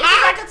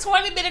 It was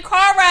like a 20-minute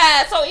car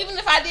ride. So even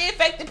if I did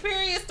fake the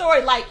period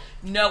story, like,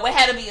 no, it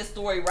had to be a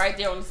story right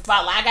there on the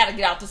spot. Like, I got to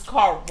get out this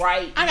car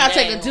right I gotta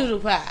now. take a doodle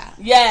pie.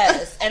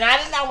 Yes, and I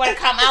did not want to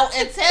come out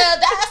and tell.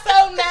 That's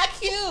so not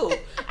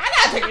cute. I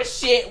gotta take a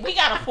shit. We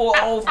gotta pull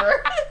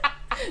over.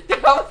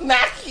 That was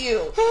not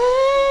cute. So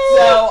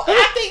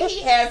I think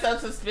he had some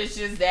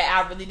suspicions that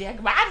I really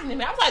didn't. But I didn't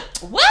even. I was like,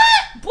 "What?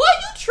 Boy,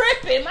 you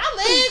tripping? My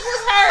leg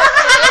was hurt."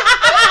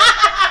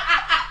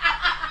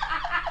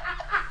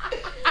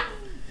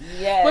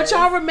 Yes. But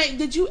y'all remain.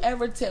 Did you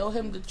ever tell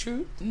him the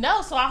truth?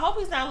 No. So I hope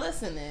he's not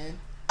listening.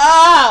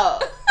 Oh.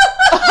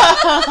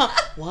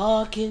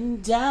 Walking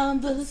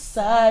down the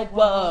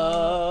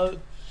sidewalk,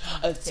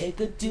 I take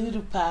a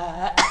doodle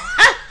pie.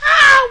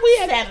 We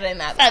had Saturday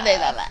Night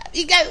Live.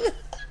 You got.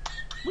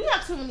 We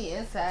have too many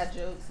inside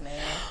jokes now.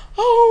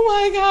 Oh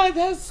my god,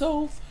 that's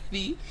so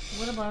funny.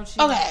 What about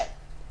you? Okay.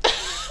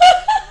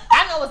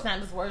 I know it's not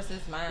as worse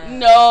as mine.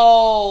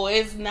 No,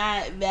 it's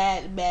not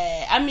that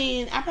bad. I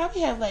mean, I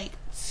probably have like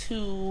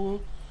 2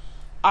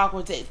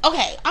 awkward dates.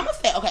 Okay, I'm gonna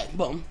say, okay,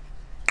 boom.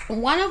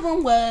 One of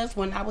them was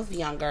when I was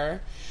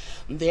younger.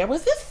 There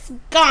was this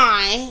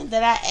guy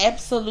that I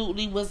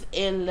absolutely was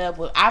in love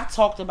with. I've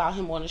talked about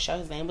him on the show.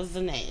 His name was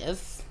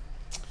Zanaeus.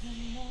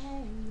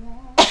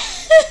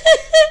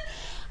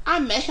 I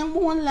met him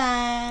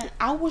online.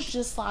 I was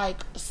just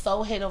like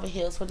so head over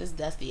heels for this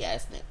dusty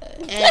ass nigga.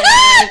 And Dusty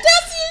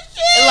as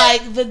shit.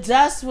 like the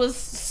dust was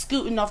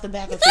scooting off the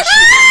back of his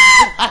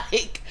shoes.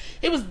 Like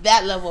it was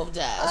that level of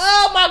dust.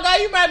 Oh my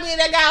god, you remind me of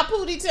that guy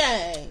Pootie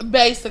Tang.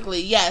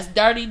 Basically, yes,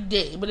 Dirty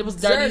D, but it was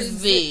Dirty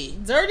Z.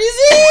 Dirty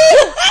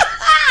Z.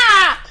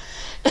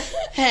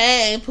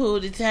 Hey,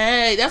 Pootie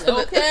Tang. That's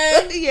what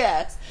Okay.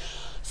 yes.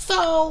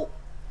 So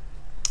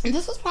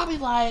this was probably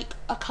like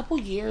a couple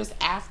years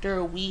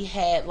after we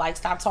had like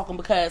stopped talking,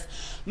 because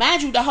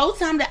mind you, the whole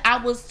time that I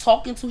was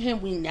talking to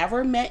him, we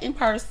never met in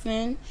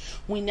person.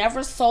 We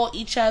never saw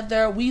each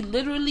other. We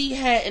literally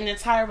had an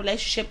entire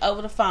relationship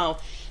over the phone.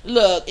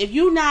 Look, if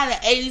you not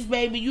an 80s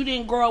baby, you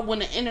didn't grow up when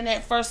the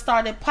internet first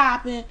started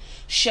popping,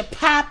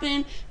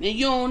 then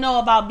you don't know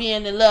about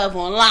being in love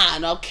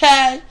online,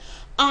 okay?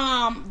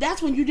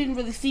 That's when you didn't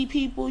really see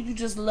people. You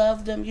just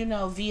loved them,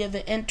 via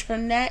the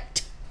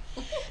internet.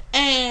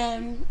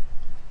 And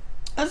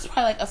that's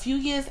probably like a few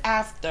years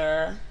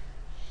after,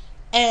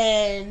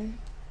 and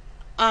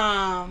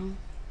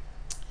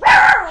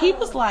he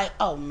was like,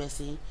 "Oh,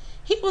 Missy,"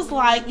 he was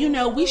like,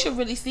 "We should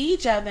really see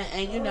each other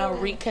and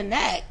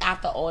reconnect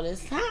after all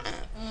this time."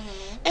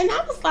 And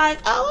I was like,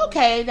 "Oh,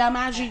 okay." Now,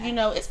 mind you,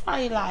 it's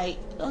probably like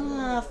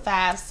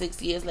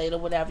 5-6 years later,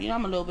 whatever.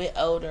 I'm a little bit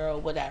older or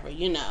whatever,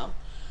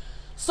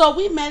 So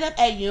we met up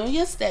at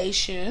Union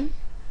Station.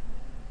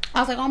 I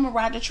was like, I'm going to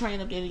ride the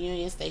train up there to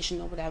Union Station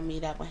or whatever,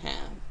 meet up with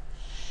him.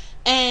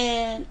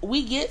 And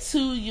we get to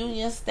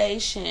Union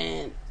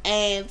Station,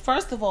 and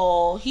first of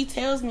all, he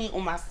tells me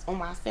on my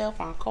cell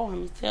phone, call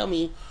him, he tell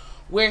me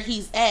where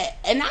he's at.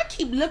 And I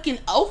keep looking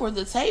over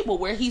the table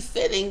where he's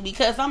sitting,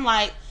 because I'm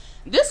like,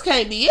 this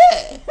can't be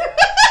it.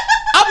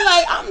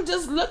 I'm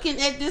just looking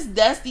at this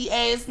dusty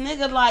ass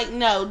nigga like,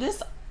 no,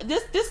 this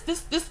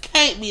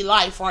can't be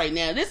life right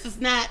now. This is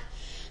not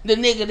the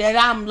nigga that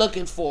I'm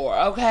looking for,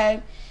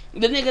 okay?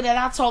 The nigga that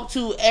I talk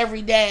to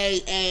every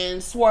day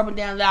and swore me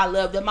down that I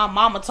love, that my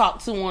mama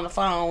talked to on the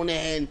phone,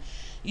 and,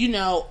 you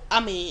know, I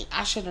mean,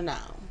 I should have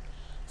known.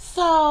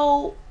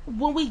 So,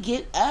 when we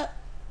get up,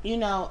 you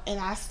know, and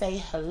I say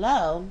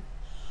hello,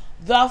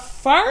 the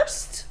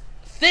first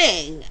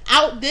thing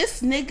out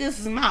this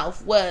nigga's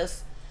mouth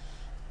was,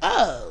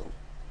 oh,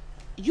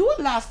 you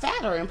a lot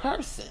fatter in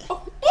person. I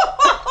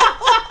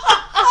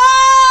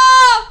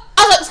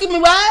was like, excuse me,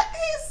 what?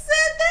 He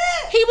said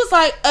that. He was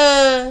like,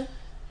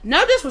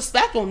 no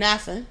disrespect on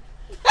nothing.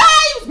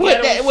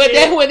 with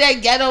that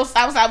ghetto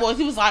Southside voice,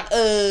 he was like,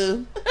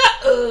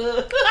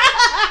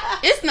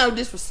 it's no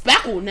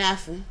disrespect on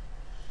nothing.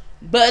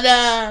 But,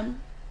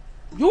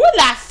 you a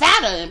lot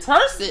fatter in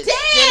person.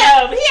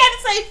 Damn, he had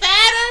to say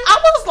fatter. I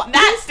was like,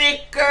 not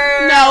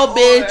thicker. No,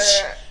 bitch.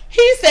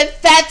 He said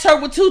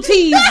fatter with 2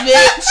 T's,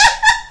 bitch.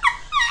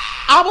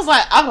 I was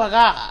like, oh my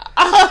God.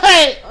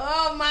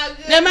 Oh my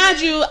goodness. Now,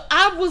 mind you,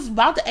 I was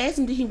about to ask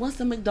him, did he want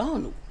some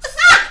McDonald's?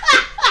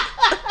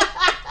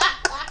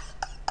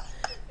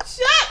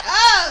 Shut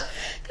up.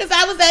 Because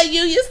I was at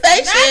Union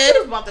Station. Now you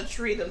was about to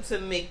treat him to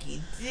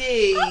Mickey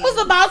D. I was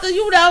about to,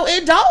 you know,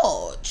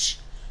 indulge.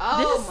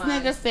 Oh, this my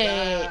nigga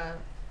said, God.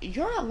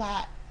 you're a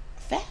lot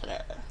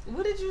fatter.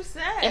 What did you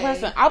say? In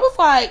person. I was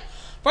like,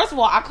 first of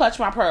all, I clutched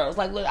my pearls.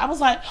 Like, look, I was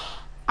like,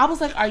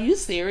 are you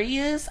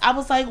serious? I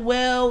was like,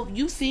 well,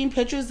 you've seen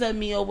pictures of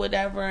me or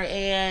whatever,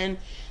 and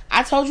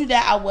I told you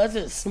that I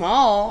wasn't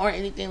small or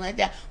anything like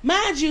that.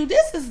 Mind you,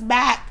 this is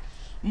back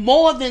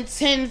more than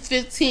 10,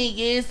 15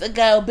 years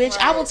ago, bitch.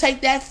 Right. I will take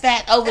that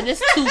fat over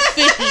this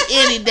 250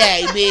 any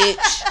day,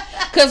 bitch.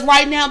 Because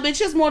right now,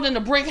 bitch, it's more than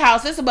a brick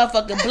house. It's a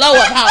motherfucking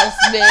blow-up house,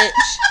 bitch.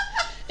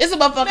 It's a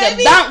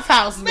motherfucking bounce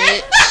house,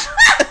 bitch.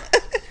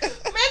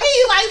 Maybe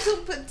you like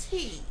too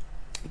petite.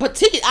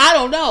 Petite, I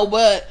don't know,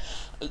 but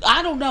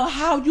I don't know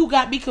how you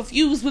got me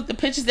confused with the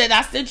pictures that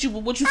I sent you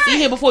with what you see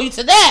here before you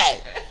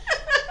today.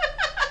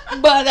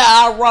 But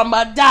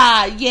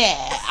Ramadan,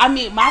 yeah. I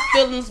mean, my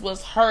feelings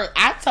was hurt.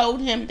 I told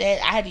him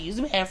that I had to use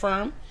the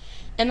bathroom,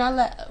 and I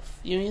left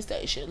Union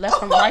Station.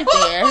 Left him right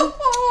there.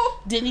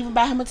 Didn't even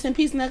buy him a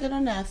 10-piece nugget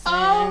or nothing.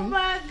 Oh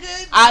my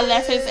goodness. I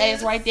left his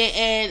ass right there,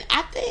 and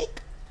I think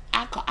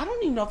I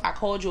don't even know if I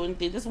called you or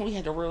anything. This is when we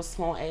had the real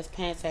small ass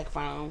Pantech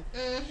phone.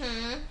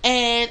 Mm-hmm.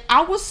 And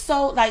I was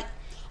so like,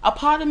 a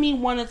part of me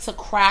wanted to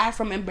cry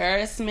from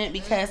embarrassment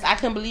because I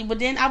couldn't believe. But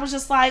then I was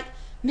just like,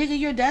 nigga,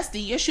 you're dusty.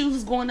 Your shoes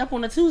is going up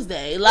on a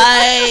Tuesday.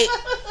 Like,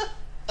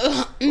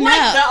 no.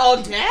 Like the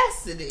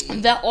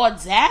audacity. The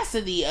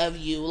audacity of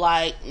you.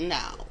 Like,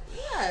 no.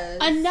 Yes.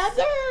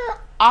 Another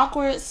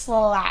awkward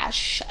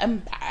 /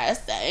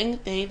 embarrassing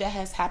thing that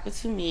has happened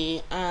to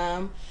me.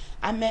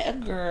 I met a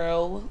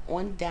girl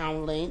on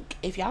Downlink.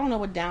 If y'all don't know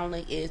what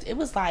Downlink is, it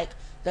was like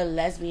the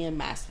lesbian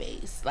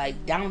MySpace.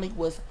 Like, Downlink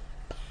was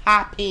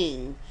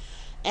popping.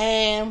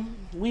 And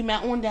we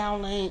met on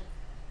Downlink.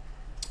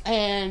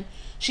 And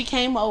she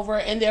came over,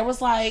 and there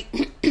was like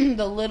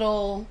the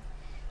little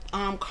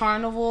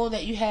carnival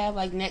that you have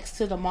like next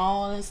to the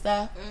mall and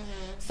stuff.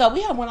 Mm-hmm. So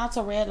we had went out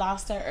to Red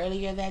Lobster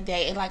earlier that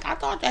day, and like I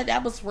thought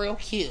that was real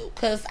cute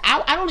because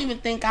I don't even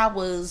think I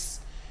was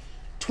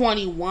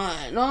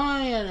 21. No,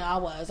 I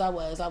was.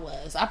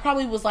 I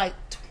probably was like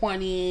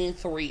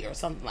 23 or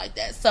something like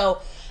that.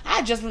 So I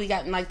had just really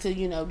gotten like to,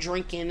 you know,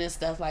 drinking and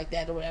stuff like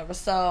that or whatever.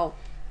 So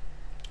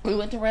we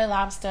went to Red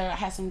Lobster. I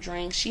had some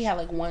drinks. She had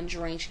like one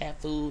drink. She had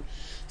food.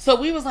 So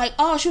we was like,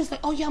 she was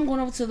like, oh yeah, I'm going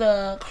over to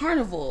the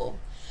carnival.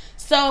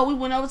 So we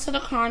went over to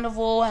the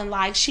carnival, and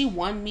like she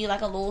won me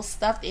like a little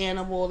stuffed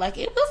animal. Like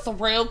it was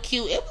real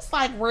cute. It was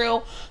like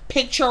real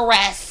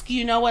picturesque.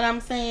 You know what I'm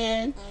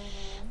saying?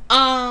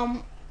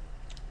 Mm-hmm.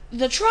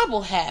 The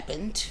trouble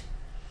happened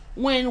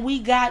when we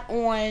got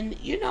on,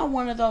 you know,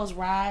 one of those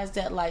rides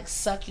that like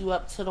suck you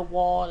up to the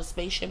wall, the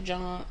spaceship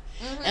jump,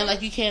 mm-hmm. and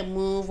like you can't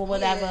move or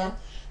whatever. Yeah.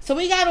 So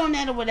we got on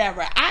that or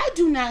whatever. I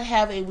do not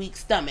have a weak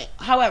stomach.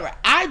 However,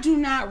 I do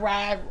not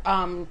ride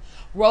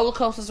roller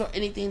coasters or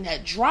anything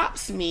that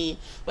drops me,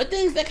 but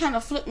things that kind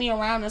of flip me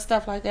around and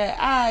stuff like that,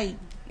 I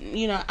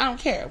don't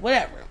care,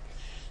 whatever.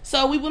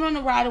 So we went on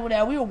the ride or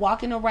whatever. We were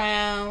walking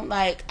around.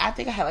 Like, I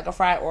think I had like a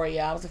fried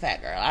Oreo. I was a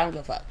fat girl. I don't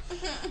give a fuck.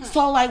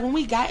 So like when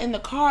we got in the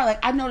car, like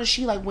I noticed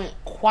she like went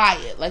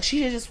quiet. Like she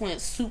just went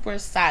super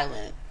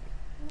silent.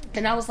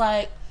 And I was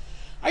like,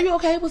 are you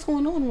okay? What's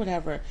going on?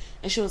 Whatever.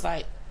 And she was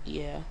like,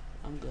 yeah,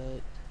 I'm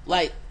good.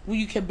 Like,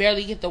 you can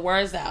barely get the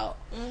words out.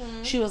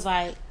 Mm-hmm. She was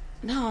like,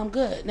 no, I'm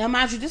good. Now,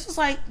 mind you, this was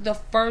like the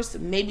first,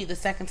 maybe the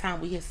second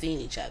time we had seen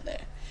each other.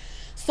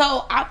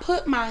 So I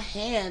put my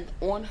hand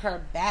on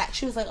her back.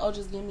 She was like, oh,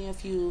 just give me a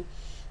few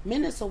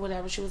minutes or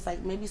whatever. She was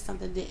like, maybe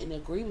something didn't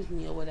agree with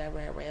me or whatever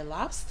at Red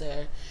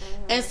Lobster.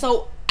 Mm-hmm. And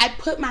so I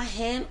put my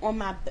hand on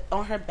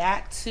her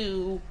back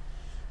to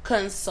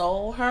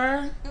console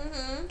her.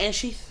 Mm-hmm. And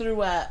she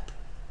threw up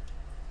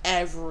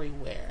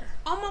everywhere.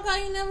 Oh my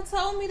God, you never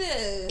told me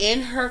this.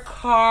 In her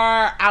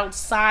car,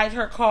 outside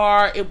her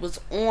car, it was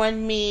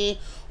on me,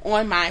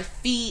 on my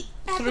feet.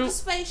 After the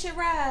spaceship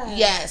ride.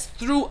 Yes,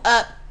 threw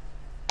up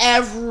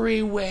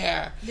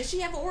everywhere. Did she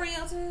have an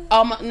Oreo too?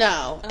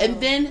 No.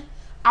 And then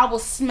I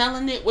was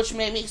smelling it, which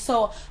made me,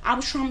 so I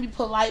was trying to be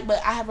polite,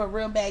 but I have a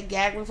real bad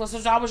gag reflex,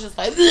 so I was just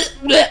like, bleh,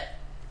 bleh.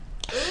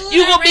 Ooh,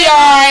 You gonna be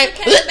alright.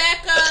 Came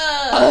back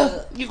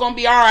up. You gonna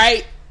be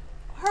alright.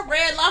 Her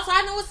red lobster,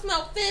 I know it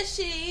smelled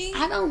fishy.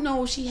 I don't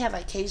know if she had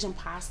like Cajun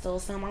pasta or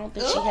something. I don't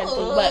think she had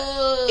food, but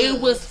it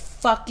was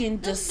fucking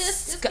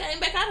disgusting. Came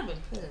back out of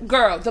it.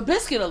 Girl, the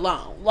biscuit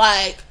alone,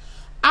 like,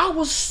 I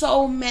was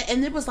so mad,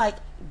 and it was like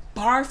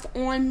barf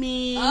on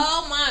me.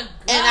 Oh my god!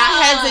 And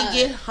I had to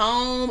get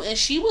home, and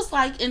she was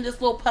like in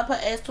this little pupper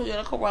ass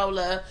Toyota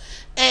Corolla,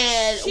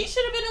 and she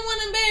should have been the one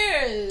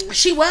embarrassed.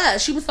 She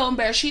was so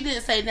embarrassed. She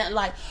didn't say nothing.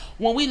 Like,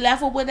 when we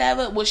left or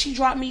whatever, when she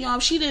dropped me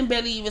off, she didn't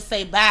barely even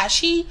say bye.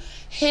 She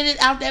hit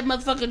it out that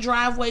motherfucking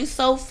driveway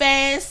so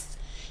fast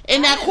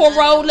in that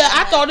Corolla.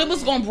 I thought it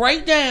was gonna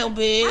break down,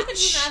 bitch. How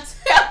could you not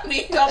tell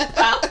me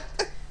about?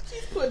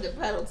 She's putting the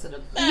pedal to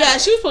the metal. Yeah,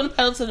 she was putting the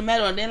pedal to the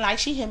metal, and then like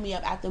she hit me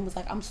up after and was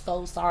like, "I'm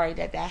so sorry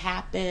that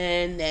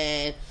happened,"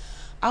 and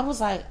I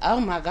was like, "Oh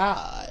my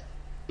god."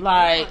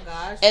 Like, oh my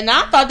gosh. And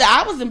I thought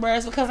that I was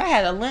embarrassed because I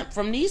had a limp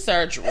from knee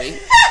surgery.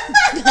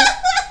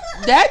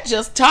 That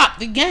just topped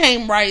the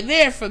game right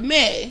there for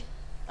me.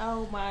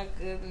 Oh my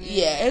goodness.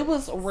 Yeah, it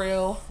was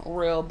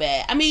real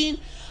bad. I mean,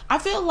 I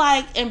feel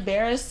like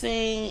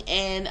embarrassing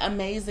and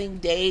amazing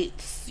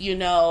dates,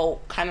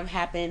 kind of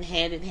happen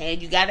hand in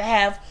hand. You got to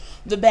have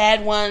the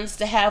bad ones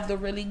to have the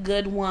really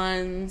good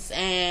ones,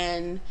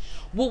 and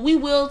we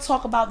will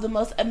talk about the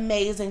most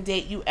amazing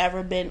date you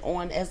ever been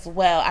on as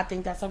well. I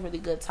think that's a really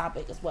good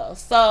topic as well.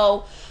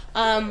 So,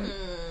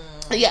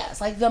 yes,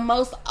 like the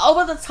most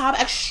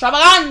over-the-top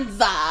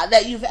extravaganza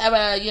that you've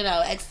ever,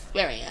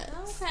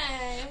 experienced.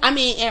 Okay. I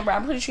mean, Amber,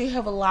 I'm pretty sure you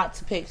have a lot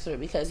to pick through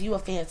because you a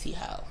fancy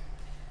hoe.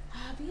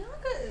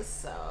 Bianca is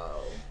so...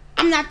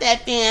 I'm not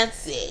that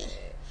fancy.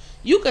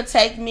 You could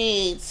take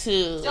me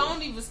to...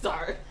 Don't even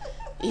start.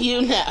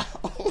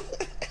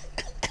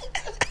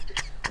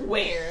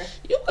 Where?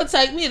 You could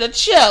take me to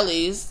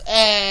Chili's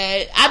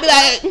and I'd be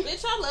like...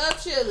 Bitch, I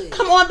love Chili's.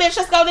 Come on, bitch,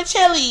 let's go to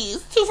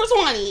Chili's. 2 for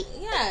 $20.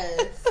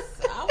 Yes.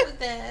 I'm with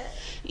that.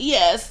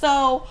 Yeah,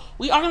 so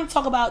we are going to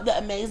talk about the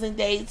amazing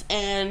dates,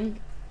 and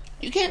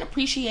you can't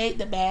appreciate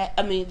the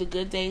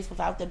good dates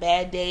without the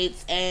bad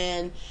dates.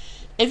 And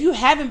if you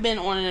haven't been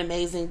on an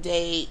amazing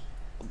date,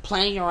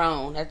 plan your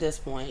own at this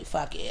point.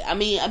 Fuck it. I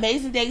mean,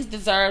 amazing dates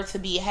deserve to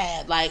be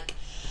had. Like,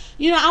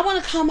 I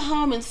want to come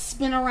home and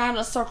spin around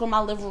in a circle in my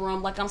living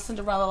room like I'm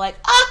Cinderella. Like,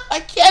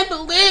 I can't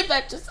believe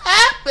that just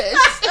happened.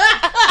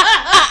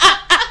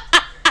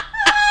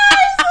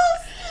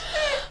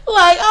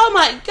 Like, oh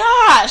my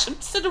gosh,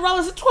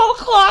 Cinderella's at 12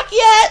 o'clock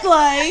yet?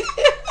 Like,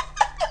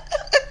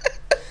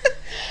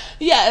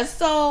 yeah,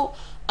 so,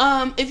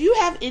 if you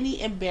have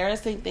any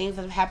embarrassing things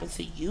that have happened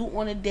to you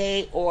on a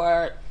date,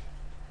 or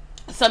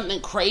something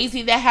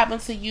crazy that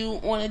happened to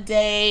you on a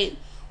date,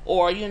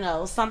 or,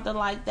 something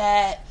like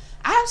that,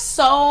 I have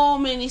so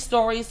many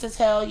stories to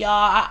tell y'all.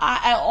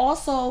 I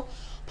also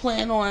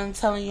plan on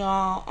telling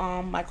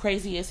y'all my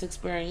craziest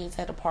experience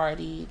at a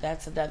party.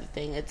 That's another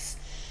thing. It's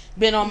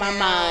been on my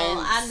mind.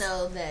 I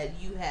know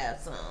that you have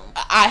some.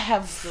 I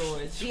have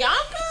stories.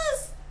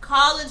 Bianca's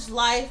college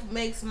life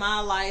makes my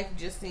life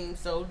just seem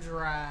so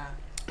dry.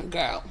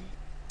 Girl,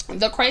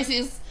 the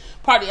craziest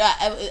party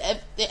that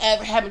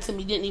ever happened to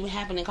me didn't even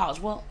happen in college.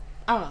 Well,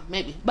 I don't know,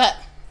 maybe, but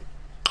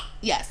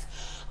yes.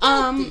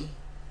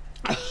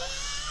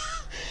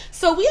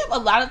 So we have a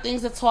lot of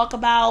things to talk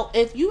about.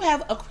 If you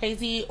have a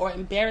crazy or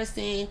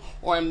embarrassing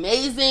or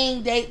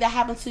amazing date that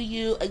happened to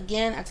you,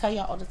 again, I tell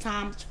y'all all the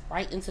time,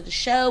 right into the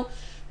show.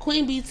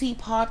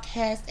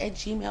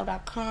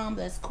 QueenBTPodcast@gmail.com.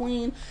 That's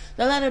Queen,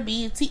 the letter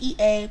B,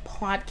 TEA,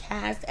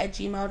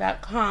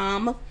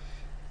 podcast@gmail.com.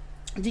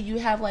 Do you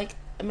have like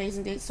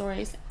amazing date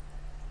stories?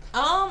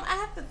 I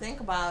have to think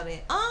about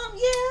it. Yeah.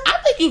 I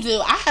think you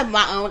do. I have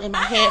my own in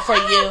my head for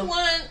you. Have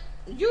one.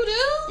 You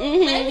do?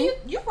 Mm-hmm. Maybe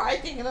you're probably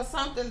thinking of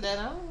something that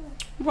I don't.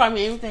 You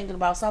probably ain't thinking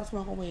about stop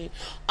smoking weed.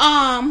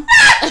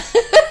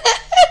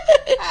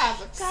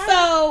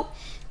 So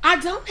I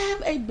don't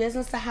have a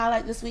business to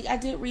highlight this week. I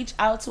did reach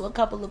out to a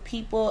couple of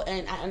people,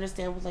 and I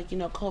understand with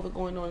COVID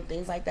going on and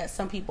things like that,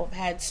 some people have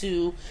had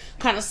to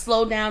kind of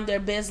slow down their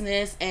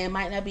business and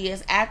might not be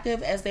as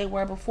active as they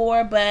were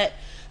before. But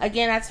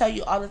again, I tell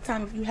you all the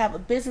time, if you have a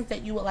business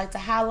that you would like to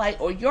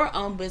highlight, or your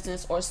own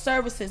business or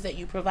services that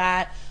you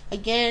provide,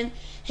 again,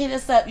 hit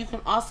us up. You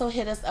can also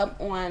hit us up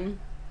on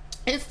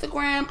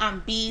Instagram.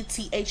 I'm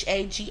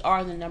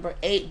BTHAGR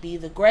 8, Be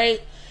the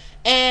Great.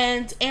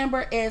 And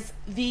Amber is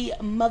the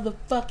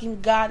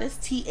motherfucking goddess,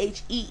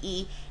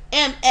 THEEMF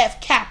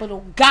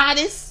capital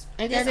goddess.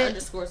 Ain't that it?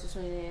 Underscores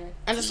between there.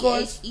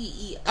 Underscores?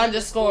 THEE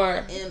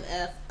underscore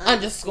MF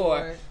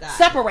underscore. goddess.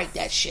 Separate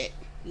that shit.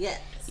 Yes.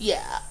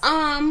 Yeah.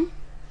 Do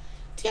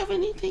you have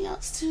anything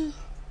else to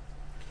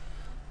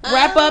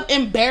wrap up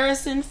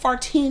embarrassing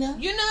Fartina?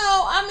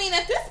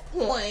 At this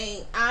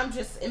point, I'm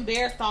just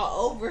embarrassed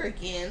all over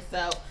again.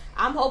 So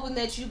I'm hoping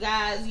that you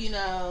guys,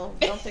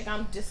 don't think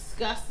I'm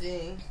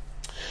disgusting.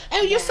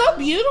 And you're so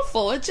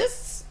beautiful. It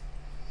just...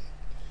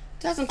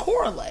 Doesn't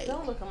correlate.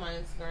 Don't look at my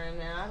Instagram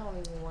now. I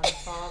don't even want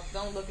to talk.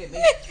 Don't look at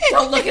me.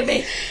 Don't look at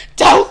me.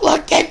 Don't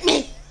look at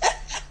me.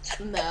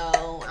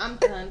 No, I'm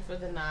done for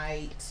the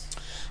night.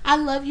 I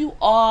love you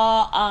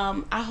all.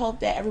 I hope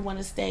that everyone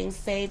is staying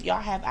safe.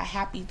 Y'all have a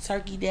happy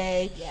Turkey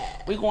Day.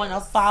 Yes. We're going to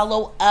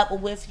follow up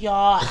with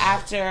y'all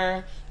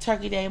after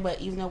Turkey Day,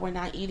 but even though we're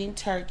not eating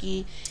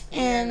turkey,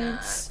 and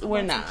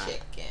we're not. Some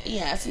chicken.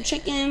 Yeah, some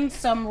chicken,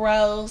 some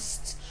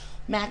roast,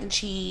 mac and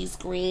cheese,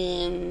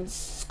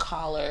 greens,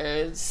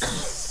 collards,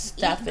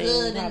 stuffing. Eat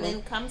good and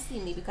then come see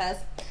me because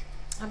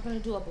I'm going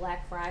to do a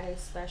Black Friday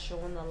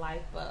special in the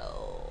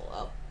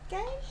lipo.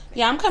 Okay?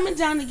 Yeah, I'm coming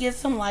down to get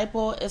some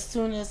lipo as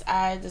soon as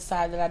I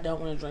decide that I don't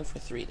want to drink for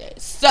 3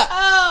 days. So,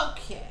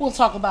 okay. we'll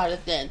talk about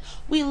it then.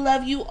 We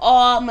love you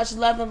all. Much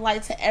love and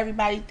light to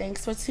everybody.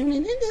 Thanks for tuning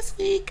in this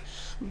week.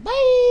 Bye.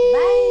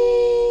 Bye.